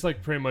 Yeah, this is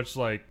like pretty much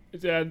like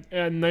it's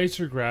a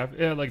nicer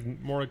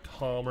like more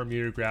calmer,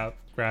 muted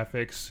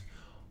graphics,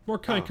 more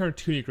kind of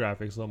cartoony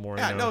graphics, a little more.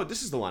 Yeah, no,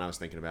 this is the one I was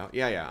thinking about.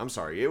 Yeah, I'm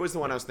sorry, it was the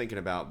one I was thinking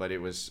about, but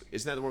isn't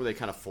that the one where they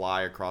kind of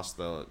fly across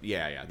the?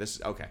 Yeah, this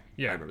is okay.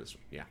 Yeah, I remember this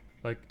one. Yeah,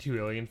 like two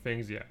alien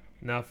things. Yeah.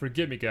 Now,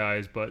 forgive me,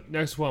 guys, but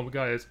next one we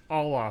got is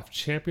Olaf,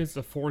 Champions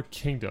of Four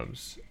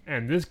Kingdoms,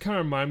 and this kind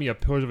of reminded me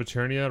of Pillars of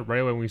Eternia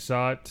right when we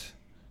saw it.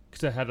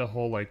 Because it had a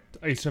whole, like,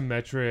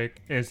 isometric,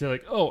 and it's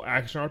like, oh,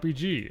 action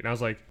RPG. And I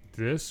was like,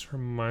 this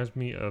reminds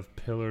me of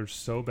Pillars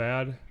so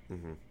bad.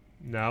 Mm-hmm.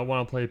 Now I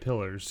want to play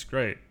Pillars.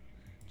 Great.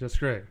 Just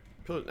great.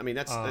 I mean,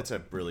 that's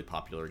a really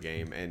popular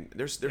game. And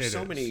there's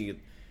so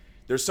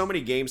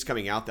many games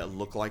coming out that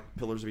look like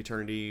Pillars of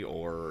Eternity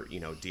or,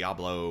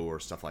 Diablo or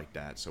stuff like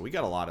that. So we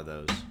got a lot of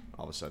those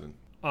all of a sudden.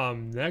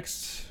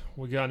 Next,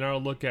 we got another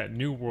look at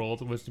New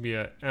World, which to be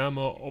an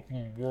MMO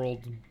open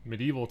world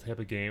medieval type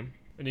of game.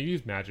 And you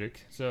use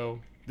magic. So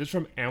this is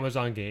from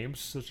Amazon Games.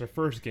 So it's their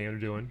first game they're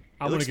doing.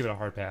 I'm going to give it a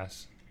hard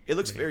pass. It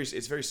looks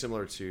it's very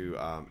similar to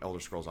Elder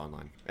Scrolls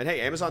Online. And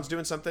hey, Amazon's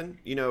doing something.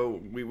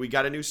 We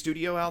got a new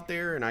studio out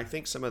there, and I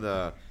think some of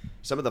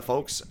the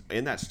folks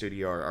in that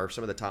studio are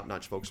some of the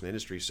top-notch folks in the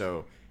industry.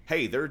 So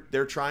hey,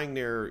 they're trying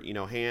their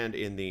hand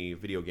in the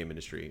video game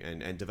industry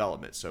and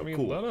development. So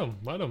cool.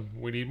 Let them.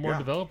 We need more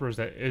developers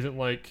that isn't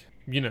like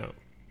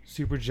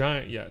super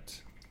giant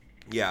yet.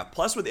 Yeah,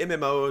 plus with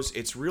MMOs,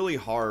 it's really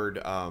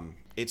hard.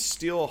 It's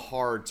still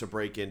hard to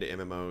break into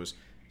MMOs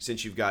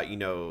since you've got,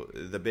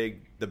 the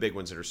big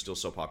ones that are still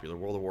so popular.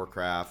 World of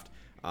Warcraft,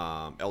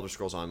 Elder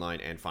Scrolls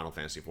Online, and Final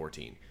Fantasy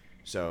XIV.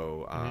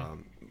 So,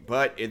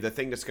 but the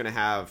thing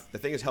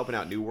that's helping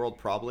out New World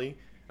probably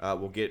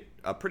will get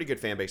a pretty good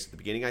fan base at the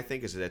beginning, I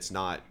think, is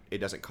that it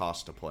doesn't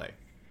cost to play.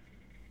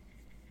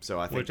 So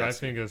I think I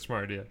think is a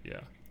smart idea,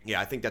 yeah. Yeah,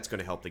 I think that's going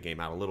to help the game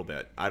out a little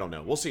bit. I don't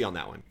know. We'll see on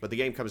that one. But the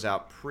game comes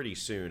out pretty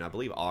soon. I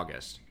believe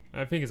August.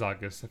 I think it's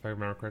August, if I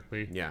remember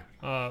correctly. Yeah.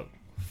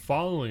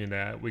 Following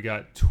that, we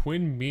got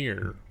Twin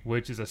Mirror,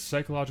 which is a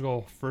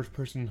psychological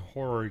first-person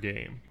horror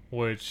game,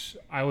 which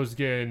I was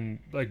getting,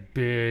 like,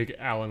 big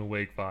Alan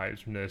Wake vibes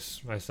from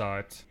this when I saw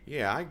it.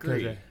 Yeah, I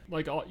agree.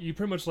 You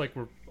pretty much,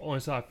 only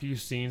saw a few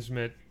scenes from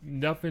it.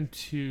 Nothing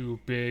too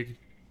big.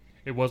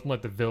 It wasn't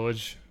like The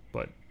Village,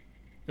 but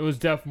it was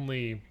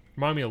definitely...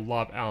 Remind me a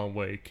lot of Alan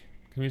Wake.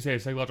 Can we say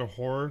psychological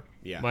horror?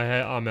 Yeah. My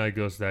head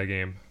automatically goes to that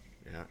game.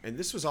 Yeah, and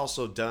this is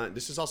also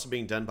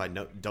being done by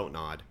Don't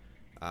Nod,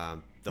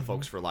 the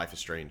folks for Life is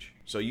Strange.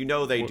 So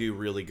they do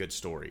really good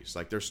stories.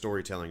 Like their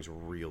storytelling's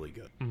really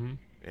good. Mm-hmm.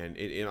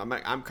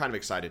 And I'm kind of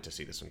excited to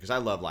see this one because I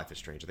love Life is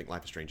Strange. I think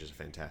Life is Strange is a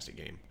fantastic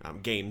game.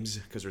 Games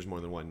because there's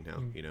more than one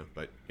now.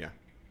 But yeah.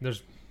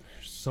 There's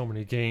so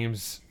many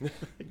games.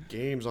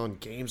 Games on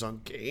games on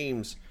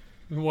games.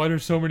 Why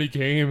there's so many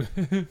games?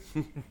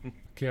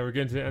 Okay, we're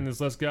getting to the end of this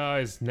list,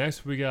 guys.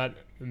 Next, we got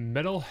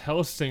Metal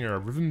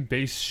Hellsinger,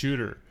 rhythm-based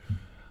shooter.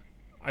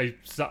 I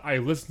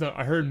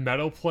heard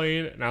metal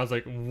playing, and I was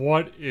like,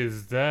 what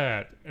is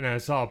that? And I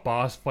saw a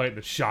boss fight, and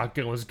the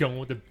shotgun was going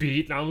with the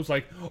beat, and I was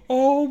like,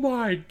 oh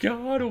my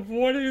god,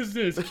 what is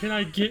this? Can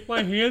I get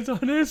my hands on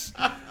this?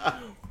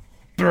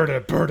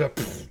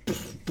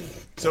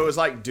 So it was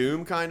like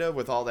Doom, kind of,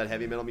 with all that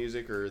heavy metal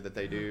music that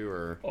they do,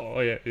 or...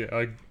 Oh, yeah,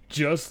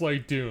 just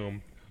like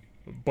Doom.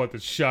 but the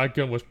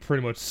shotgun was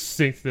pretty much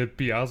synced to the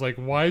beat. I was like,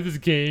 why is this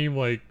game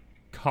like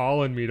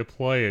calling me to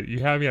play it? You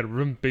have me at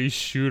rim-based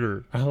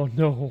shooter. I don't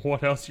know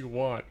what else you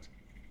want.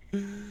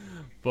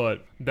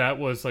 But that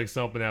was like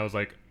something that was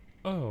like,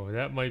 oh,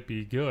 that might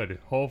be good,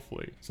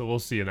 hopefully. So we'll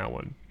see in that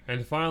one.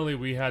 And finally,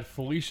 we had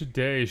Felicia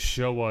Day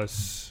show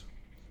us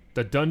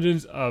the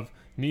Dungeons of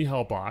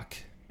Nihilbach,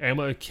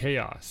 Amulet of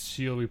Chaos.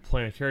 She'll be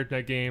playing a character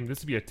in that game.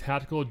 This will be a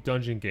tactical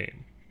dungeon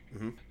game.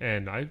 Mm-hmm.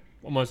 And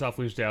when I saw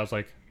Felicia Day, I was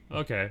like,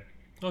 okay.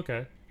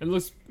 It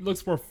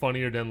looks more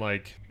funnier than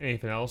like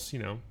anything else, you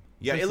know.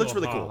 Yeah, it looks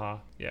really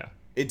cool. Yeah.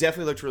 It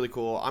definitely looks really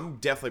cool. I'm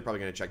definitely probably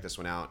going to check this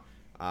one out.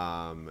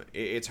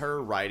 It's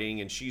her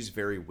writing, and she's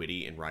very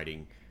witty in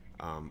writing.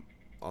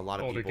 A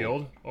lot of people. The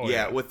Guild?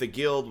 Yeah, with the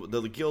Guild.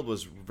 The Guild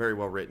was very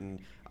well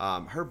written.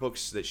 Her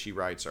books that she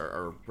writes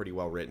are pretty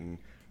well written.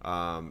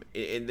 And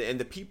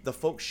the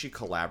folks she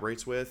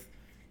collaborates with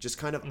just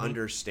kind of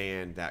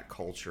understand that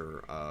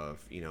culture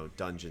of, you know,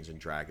 Dungeons and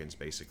Dragons,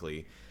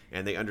 basically.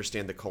 And they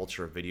understand the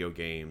culture of video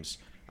games.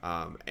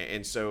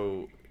 And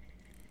so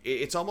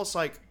it's almost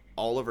like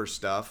all of her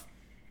stuff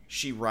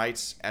she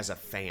writes as a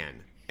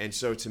fan. And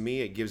so to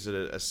me, it gives it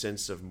a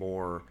sense of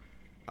more,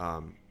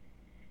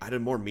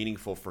 more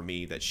meaningful for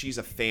me that she's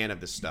a fan of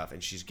this stuff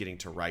and she's getting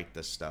to write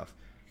this stuff.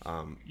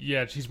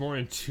 Yeah, she's more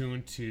in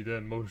tune to the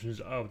emotions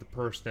of the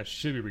person that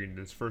should be reading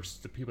this versus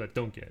the people that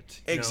don't get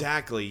it.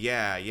 Exactly,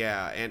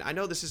 yeah. And I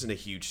know this isn't a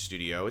huge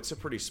studio. It's a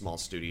pretty small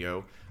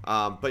studio.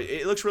 But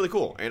it looks really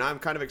cool. And I'm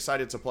kind of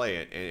excited to play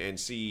it and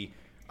see.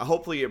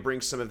 Hopefully it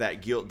brings some of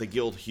that the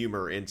guild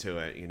humor into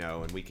it, you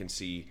know, and we can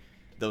see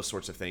those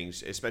sorts of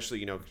things, especially,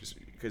 you know,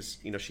 because,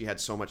 you know, she had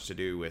so much to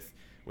do with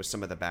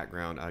some of the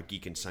background,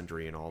 Geek and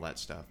Sundry and all that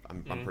stuff.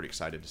 I'm pretty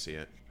excited to see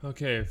it.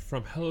 Okay,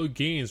 from Hello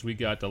Games, we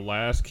got The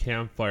Last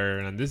Campfire,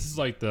 and this is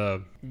like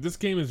this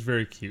game is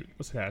very cute.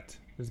 What's that?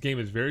 This game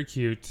is very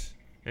cute,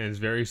 and it's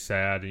very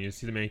sad, and you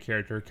see the main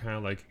character kind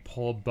of like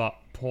pull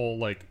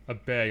like a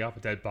bag off a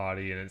dead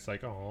body, and it's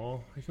like,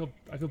 oh,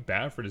 I feel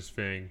bad for this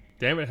thing.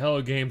 Damn it,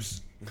 Hello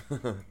Games.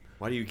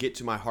 Why do you get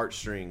to my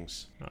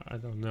heartstrings? I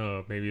don't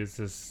know. Maybe it's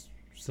just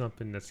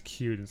something that's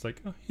cute. It's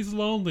like, oh, he's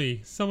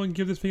lonely. Someone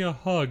give this thing a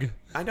hug.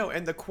 I know,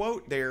 and the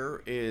quote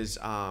there is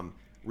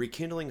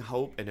rekindling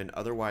hope in an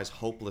otherwise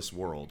hopeless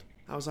world.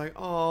 I was like,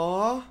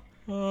 aww,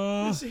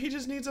 he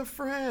just needs a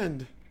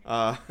friend.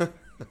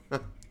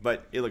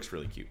 But it looks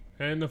really cute.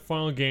 And the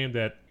final game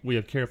that we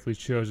have carefully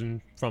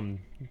chosen from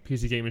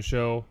PC Gaming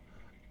Show,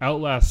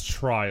 Outlast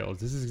Trials.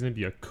 This is going to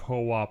be a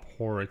co-op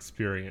horror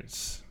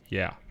experience.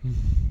 Yeah.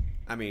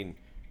 I mean,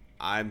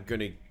 I'm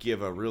going to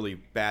give a really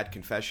bad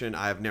confession.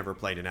 I have never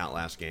played an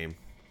Outlast game.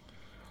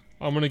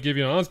 I'm going to give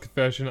you an honest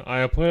confession. I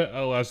have played an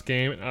Outlast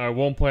game, and I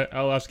won't play an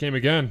Outlast game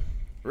again.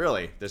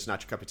 Really? That's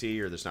not your cup of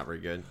tea, or that's not very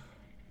good?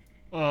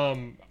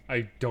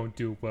 I don't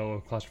do well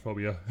with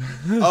claustrophobia.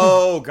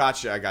 Oh,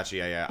 gotcha. I got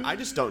you. Yeah. I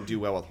just don't do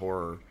well with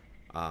horror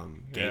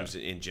games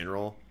in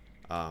general.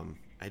 I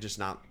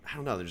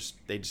don't know.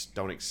 They just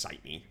don't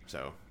excite me.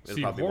 So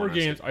see, horror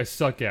games I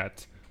suck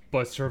at,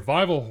 but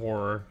survival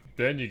horror,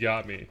 then you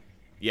got me.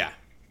 Yeah.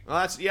 Well,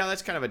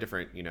 that's kind of a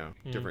different,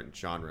 different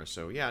genre.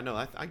 So yeah, no,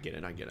 I get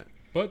it.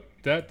 But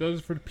that does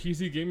it for the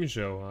PC Gaming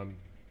Show.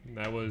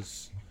 That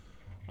was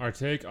our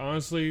take.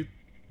 Honestly,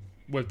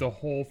 with the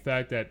whole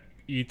fact that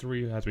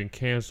E3 has been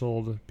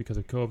canceled because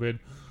of COVID,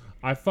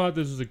 I thought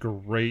this was a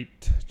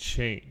great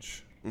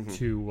change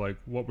to like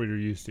what we're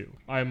used to.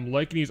 I'm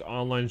liking these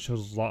online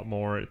shows a lot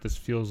more. This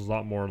feels a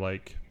lot more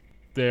like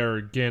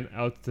they're getting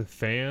out to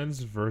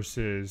fans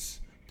versus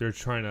they're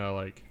trying to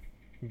like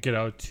get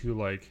out to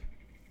like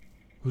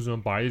who's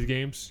gonna buy these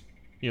games.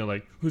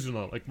 Like who's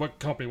gonna what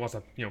company wants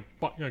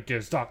to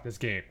get stock in this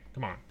game?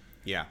 Come on.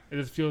 Yeah. It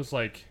just feels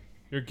like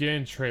you're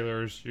getting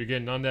trailers, you're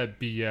getting none of that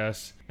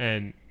BS,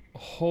 and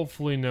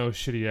hopefully no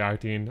shitty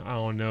acting. I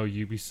don't know,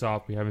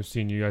 Ubisoft, we haven't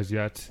seen you guys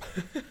yet.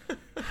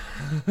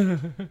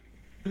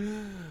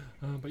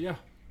 But yeah,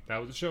 that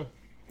was the show.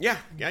 Yeah,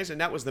 guys, and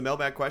that was the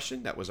mailbag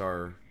question. Those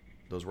were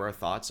our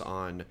thoughts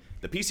on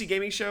the PC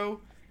Gaming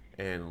Show,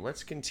 and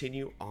let's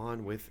continue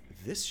on with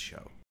this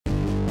show.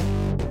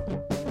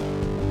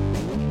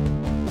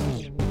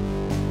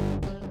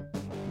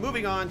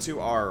 Moving on to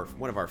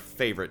one of our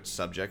favorite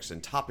subjects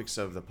and topics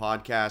of the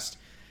podcast.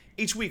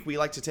 Each week we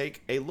like to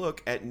take a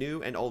look at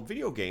new and old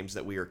video games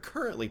that we are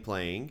currently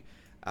playing,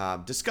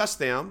 discuss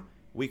them.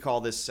 We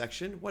call this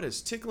section, What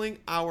is Tickling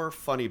Our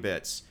Funny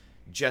Bits?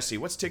 Jesse,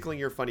 what's tickling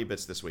your funny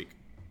bits this week?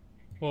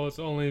 Well, it's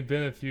only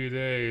been a few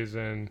days,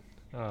 and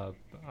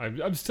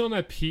I'm still in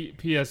that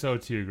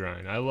PSO2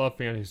 grind. I love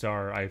Phantasy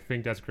Star. I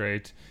think that's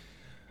great.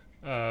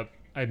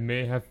 I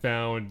may have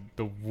found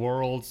the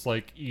world's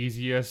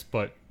easiest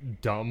but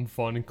dumb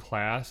fun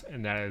class,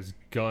 and that is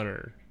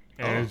Gunner.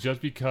 And it's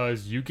just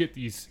because you get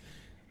these.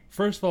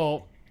 First of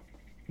all,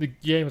 the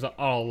game has an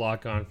auto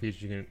lock on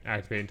feature you can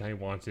activate anytime you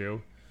want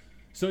to,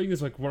 so you can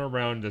just run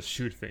around and just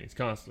shoot things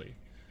constantly.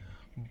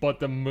 But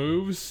the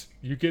moves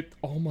you get,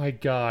 oh my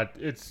god,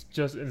 it's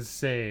just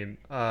insane.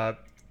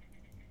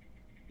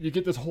 You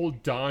get this whole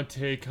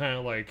Dante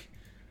kind of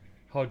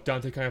how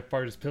Dante kind of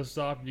fires his pistols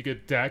off. You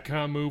get that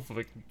kind of move with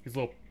like these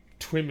little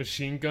twin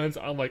machine guns.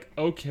 I'm like,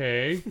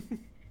 okay.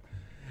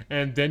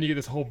 And then you get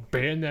this whole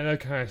Bayonetta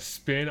kind of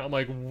spin. I'm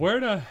like, where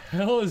the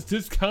hell is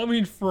this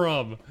coming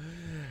from?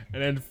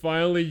 And then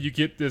finally you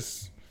get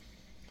this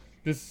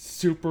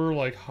super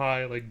like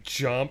high like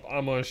jump.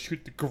 I'm gonna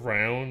shoot the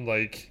ground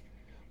like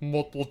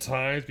multiple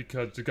times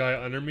because the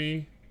guy under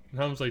me. And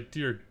I was like,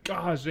 dear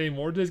gosh, there ain't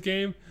more to this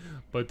game.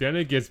 But then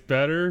it gets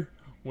better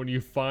when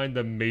you find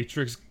the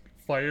Matrix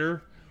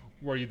fire,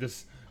 where you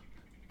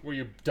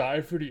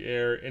dive through the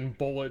air in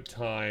bullet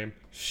time,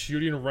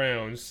 shooting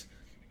rounds,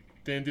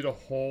 then do the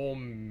whole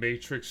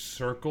Matrix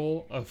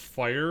circle of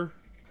fire.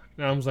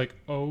 And I was like,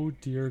 oh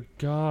dear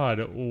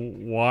God,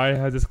 why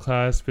has this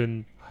class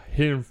been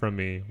hidden from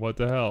me? What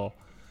the hell?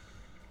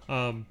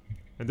 And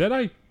then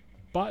I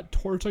bought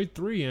Torchlight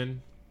 3,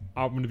 and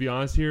I'm gonna be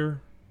honest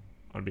here.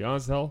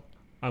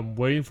 I'm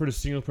waiting for the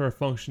single player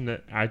function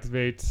that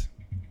activates,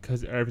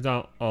 because everything's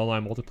on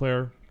online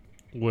multiplayer,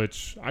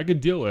 which I can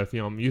deal with.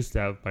 I'm used to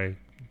have my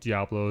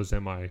Diablos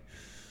and my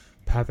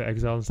Path of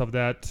Exile and stuff like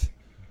that.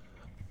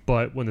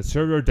 But when the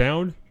server are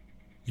down,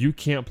 you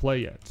can't play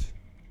yet.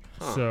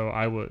 Huh. So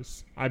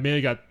I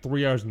mainly got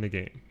 3 hours in the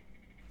game.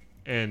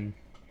 And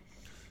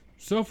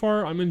so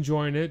far, I'm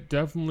enjoying it.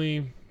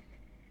 Definitely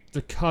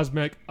the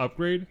cosmetic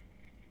upgrade,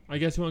 I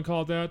guess you want to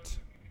call it that.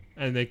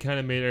 And they kind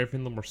of made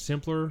everything a little more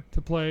simpler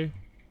to play.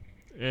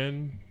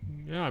 And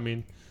yeah, I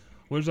mean,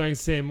 wish I can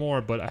say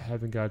more, but I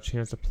haven't got a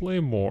chance to play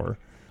more.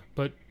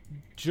 But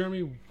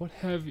Jeremy, what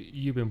have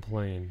you been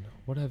playing?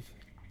 What have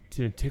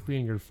been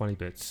tickling your funny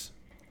bits?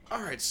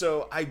 All right,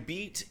 so I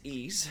beat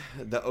Ys,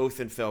 the Oath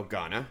in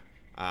Felghana.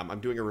 I'm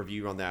doing a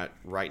review on that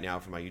right now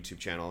for my YouTube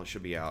channel. It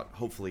should be out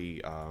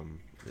hopefully at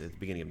the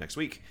beginning of next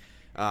week.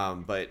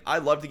 But I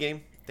loved the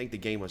game. I think the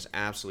game was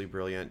absolutely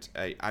brilliant.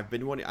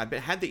 I've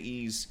had the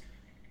Ys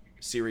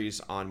series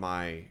on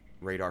my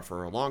radar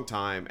for a long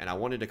time, and I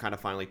wanted to kind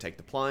of finally take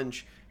the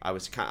plunge.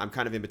 I'm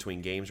kind of in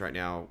between games right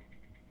now,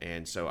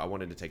 and so I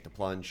wanted to take the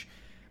plunge.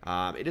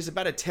 It is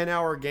about a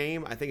 10-hour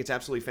game. I think it's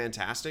absolutely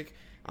fantastic.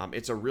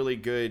 It's a really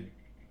good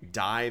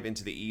dive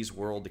into the Ys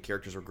world. The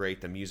characters were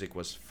great. The music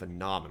was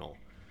phenomenal.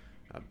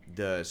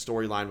 The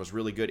storyline was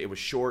really good. It was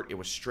short. It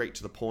was straight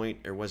to the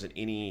point. There wasn't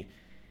any,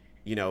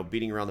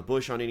 beating around the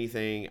bush on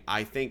anything.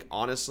 I think,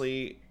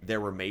 honestly,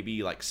 there were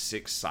maybe like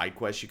 6 side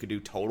quests you could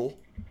do total.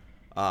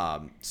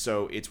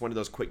 So it's one of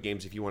those quick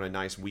games if you want a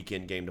nice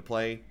weekend game to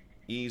play.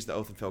 Ys, the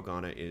Oath in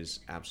Felghana is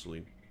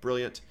absolutely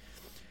brilliant.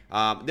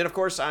 Then, of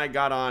course, I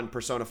got on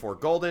Persona 4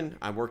 Golden.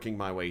 I'm working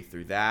my way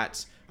through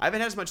that. I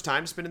haven't had as much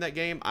time to spend in that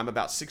game. I'm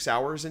about 6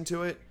 hours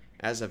into it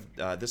as of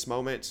this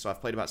moment, so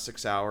I've played about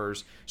 6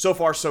 hours. So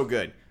far, so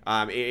good.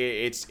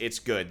 It's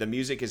good. The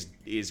music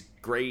is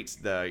great.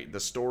 The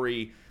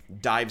story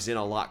dives in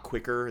a lot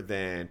quicker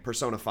than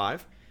Persona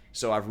 5,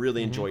 so I've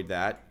really enjoyed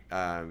that.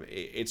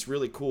 It's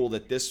really cool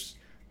that this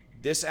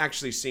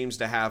actually seems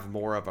to have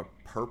more of a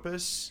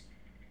purpose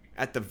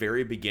at the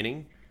very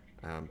beginning.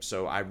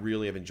 So I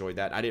really have enjoyed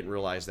that. I didn't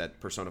realize that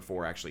Persona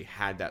 4 actually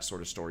had that sort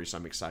of story, so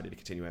I'm excited to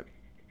continue it.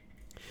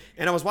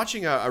 And I was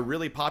watching a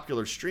really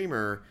popular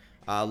streamer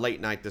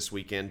late night this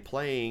weekend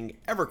playing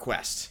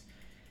EverQuest.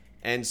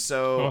 And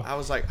so I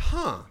was like,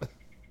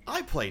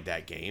 I played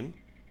that game.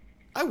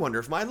 I wonder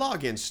if my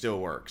login still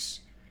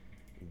works.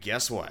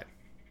 Guess what?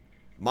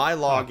 My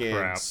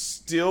login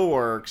still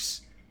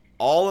works.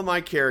 All of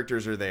my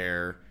characters are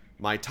there.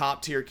 My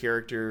top tier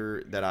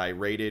character that I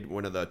rated,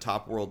 one of the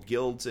top world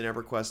guilds in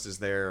EverQuest, is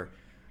there.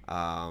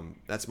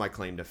 That's my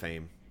claim to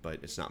fame, but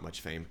it's not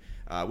much fame.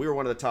 We were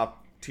one of the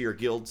top tier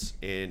guilds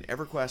in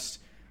EverQuest.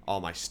 All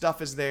my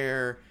stuff is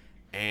there.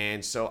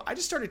 And so I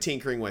just started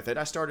tinkering with it.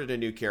 I started a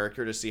new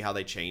character to see how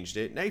they changed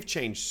it. And they've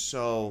changed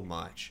so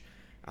much.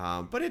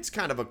 But it's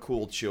kind of a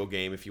cool, chill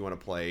game if you want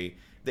to play.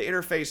 The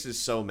interface is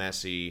so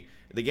messy.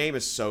 The game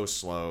is so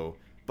slow.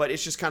 But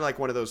it's just kind of like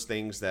one of those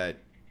things that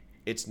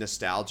it's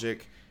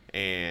nostalgic.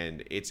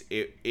 And it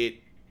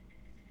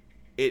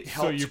helps.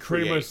 So you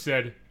pretty much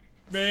said,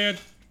 man,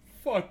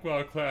 fuck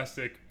WoW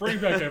Classic. Bring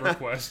back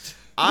EverQuest.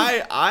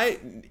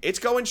 It's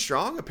going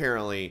strong,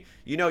 apparently.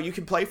 You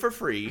can play for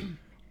free.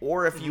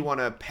 Or if you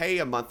want to pay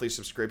a monthly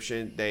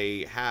subscription,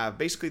 they have,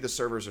 basically the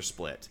servers are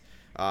split.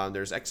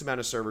 There's X amount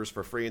of servers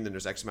for free, and then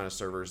there's X amount of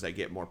servers that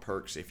get more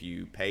perks if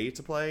you pay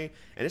to play.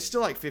 And it's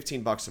still like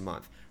 $15 a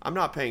month. I'm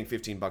not paying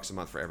 $15 a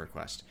month for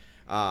EverQuest.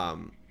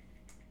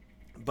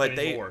 But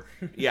anymore.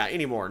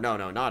 Anymore. No,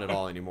 not at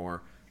all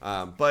anymore.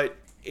 But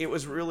it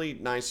was really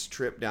nice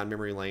trip down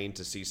memory lane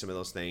to see some of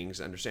those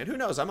things, understand. Who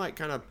knows? I might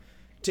kind of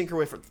tinker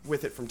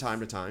with it from time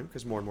to time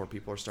because more and more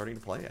people are starting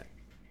to play it.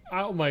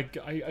 Oh my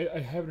god, I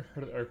haven't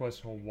heard of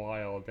EverQuest in a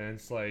while. Then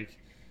it's like,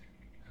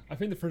 I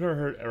think the first time I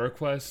heard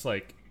EverQuest,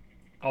 like,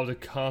 I was a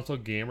console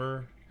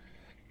gamer,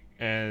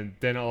 and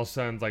then all of a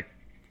sudden, like,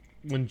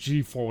 when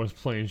G4 was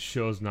playing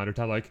shows and other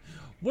time, like,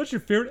 what's your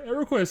favorite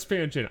EverQuest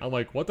expansion? I'm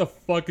like, what the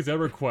fuck is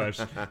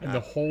EverQuest? And the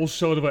whole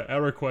show about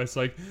EverQuest,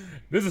 like,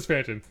 this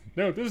expansion,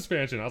 no, this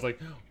expansion. I was like,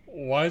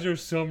 Why is there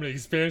so many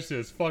expansions to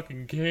this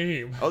fucking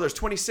game? Oh, there's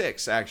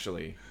 26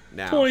 actually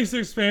now.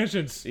 26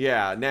 expansions.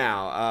 Yeah,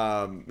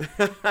 now.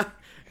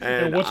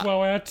 And what's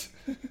WoW at?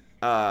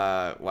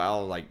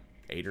 Well, like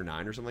 8 or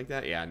 9 or something like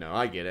that. Yeah, no,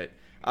 I get it.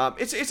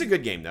 It's a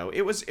good game though.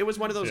 It was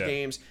one of those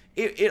games.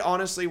 It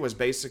honestly was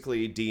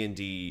basically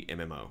D&D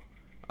MMO.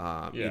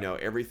 You know,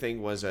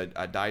 everything was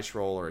a dice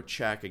roll or a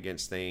check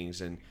against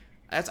things, and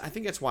I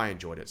think that's why I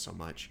enjoyed it so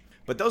much.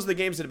 But those are the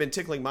games that have been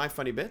tickling my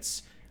funny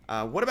bits.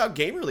 What about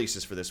game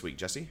releases for this week,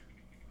 Jesse?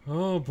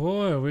 Oh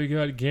boy, we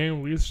got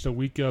game released the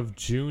week of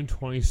June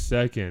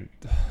 22nd.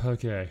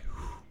 Okay.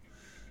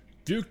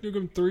 Duke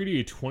Nukem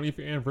 3D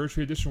 20th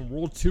Anniversary Edition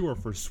World Tour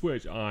for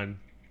Switch on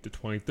the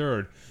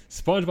 23rd.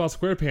 SpongeBob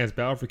SquarePants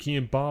Battle for King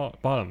and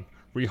Bottom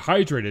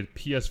Rehydrated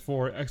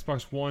PS4,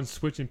 Xbox One,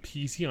 Switch, and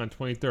PC on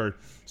 23rd.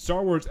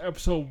 Star Wars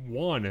Episode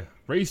 1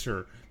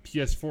 Racer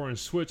PS4 and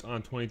Switch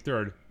on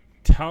 23rd.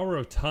 Tower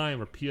of Time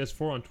for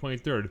PS4 on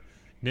 23rd.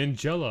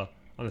 Ninjala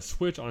on the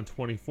Switch on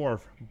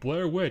 24th.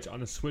 Blair Witch on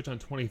the Switch on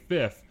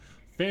 25th.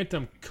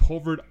 Phantom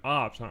Covert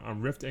Ops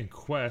on Rift and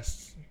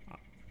Quest,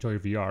 Joy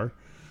VR,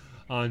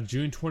 on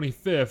June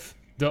 25th.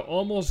 The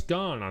Almost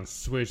Gone on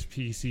Switch,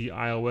 PC,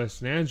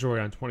 iOS, and Android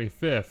on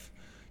 25th.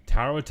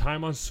 Tower of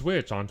Time on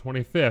Switch on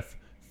 25th.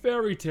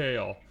 Fairy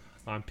Tail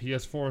on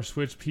PS4,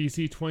 Switch,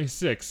 PC,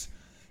 26th.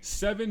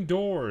 Seven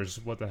Doors,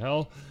 what the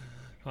hell,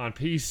 on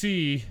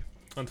PC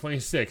on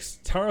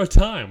 26th. Tower of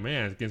Time,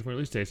 man, against my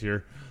release dates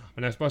here,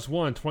 on Xbox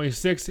One,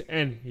 26th.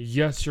 And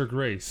Yes, Your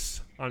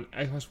Grace on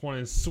Xbox One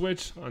and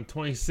Switch on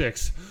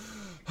 26th.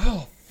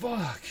 Oh,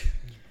 fuck.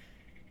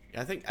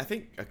 I think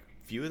a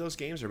few of those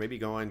games are maybe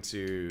going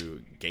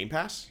to Game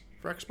Pass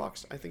for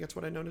Xbox. I think that's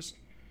what I noticed.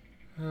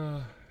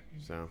 Yeah,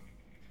 Duke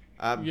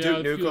a few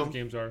of those Nukem.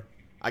 games are.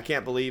 I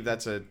can't believe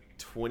that's a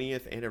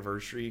 20th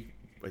anniversary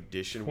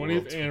edition.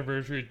 20th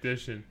Anniversary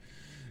Edition.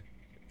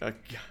 I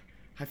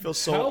feel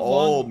so How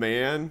old, long-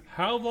 man.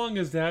 How long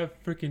is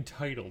that freaking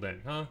title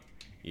then, huh?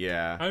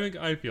 Yeah. I think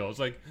I feel it's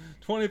like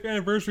 20th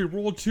Anniversary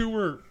World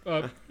Tour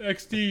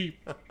XD.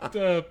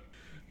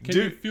 Can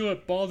you feel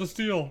it? Balls of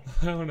Steel.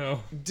 I don't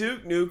know.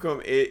 Duke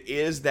Nukem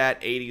is that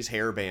 80s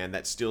hair band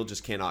that still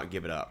just cannot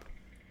give it up.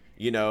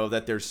 You know,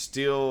 that they're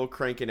still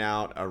cranking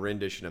out a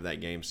rendition of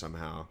that game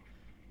somehow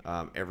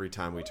every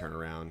time we turn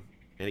around.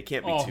 And it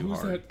can't be too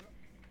hard.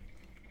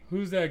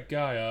 Who's that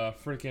guy? I'm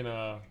trying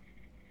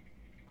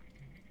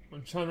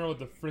to remember what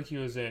the frick he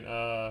was in.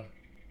 Oh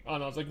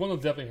no, it's like one of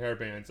those definitely hair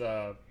bands.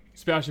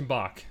 Sebastian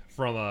Bach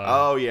from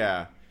oh,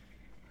 yeah.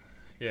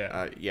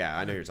 Yeah. Yeah,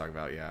 I know who you're talking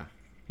about, yeah.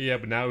 Yeah,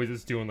 but now he's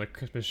just doing like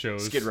Christmas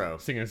shows. Skid Row.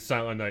 Singing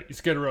Silent Night.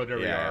 Skid Row, there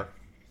we are.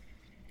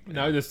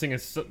 Now he's just singing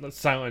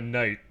Silent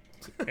Night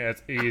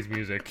as 80s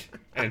music.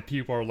 And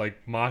people are like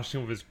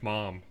moshing with his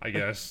mom, I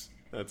guess.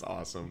 That's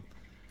awesome.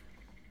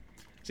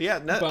 So yeah,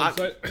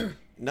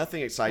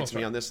 nothing excites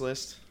me on this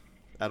list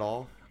at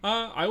all.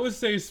 I would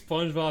say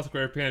SpongeBob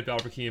SquarePants Battle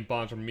for King and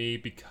Bottom for me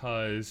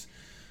because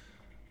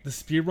the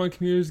speedrun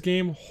community's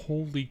game,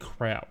 holy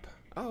crap.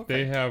 Oh,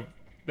 okay.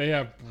 They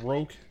have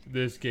broke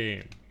this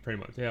game. Pretty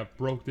much, they have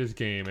broke this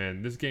game,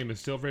 and this game is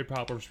still very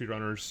popular for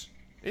speedrunners.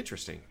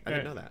 Interesting. I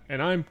didn't know that.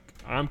 And I'm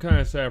kind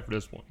of sad for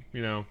this one,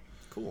 you know.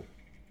 Cool.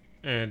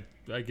 And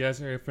I guess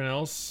everything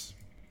else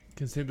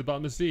can stay at the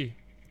bottom of the sea.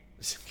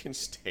 Can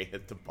stay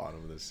at the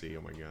bottom of the sea.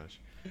 Oh my gosh.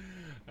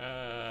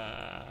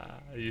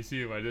 You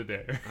see what I did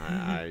there?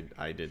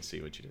 I did see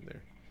what you did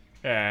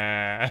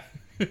there.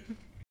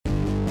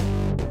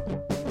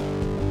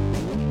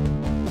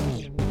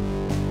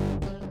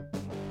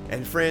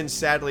 And friends,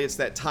 sadly, it's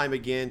that time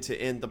again to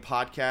end the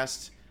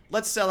podcast.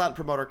 Let's sell out and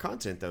promote our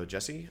content, though,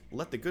 Jesse.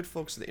 Let the good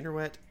folks of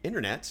the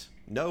internet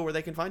know where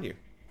they can find you.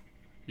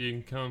 You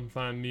can come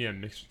find me at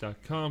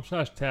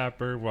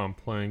mixer.com/tapper where I'm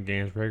playing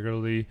games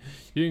regularly.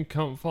 You can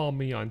come follow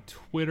me on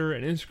Twitter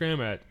and Instagram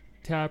at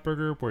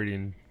Tapburger, where you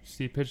can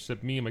see pictures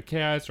of me and my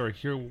cats or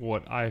hear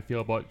what I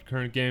feel about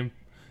current game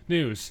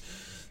news.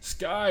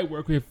 Sky,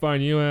 where can we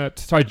find you at?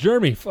 Sorry,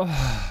 Jeremy. It's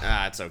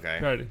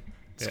okay.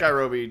 Sky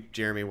Roby,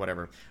 Jeremy,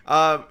 whatever.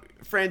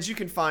 Friends, you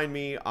can find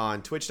me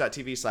on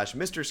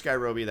twitch.tv/Mr.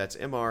 Skyroby. That's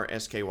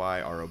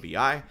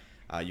MrSkyRobi.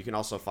 You can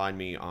also find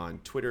me on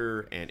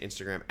Twitter and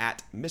Instagram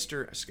at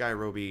Mr.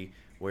 Skyroby,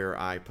 where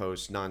I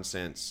post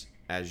nonsense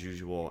as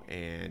usual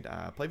and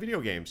play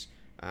video games.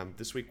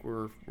 This week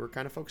we're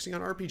kind of focusing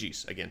on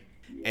RPGs again.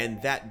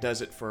 And that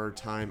does it for our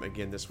time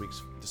again this week,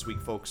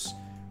 folks.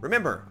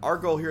 Remember, our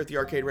goal here at the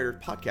Arcade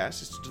Raiders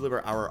podcast is to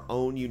deliver our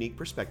own unique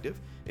perspective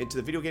into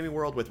the video gaming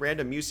world with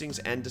random musings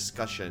and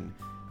discussion.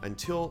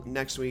 Until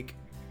next week,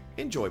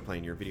 enjoy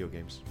playing your video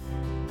games.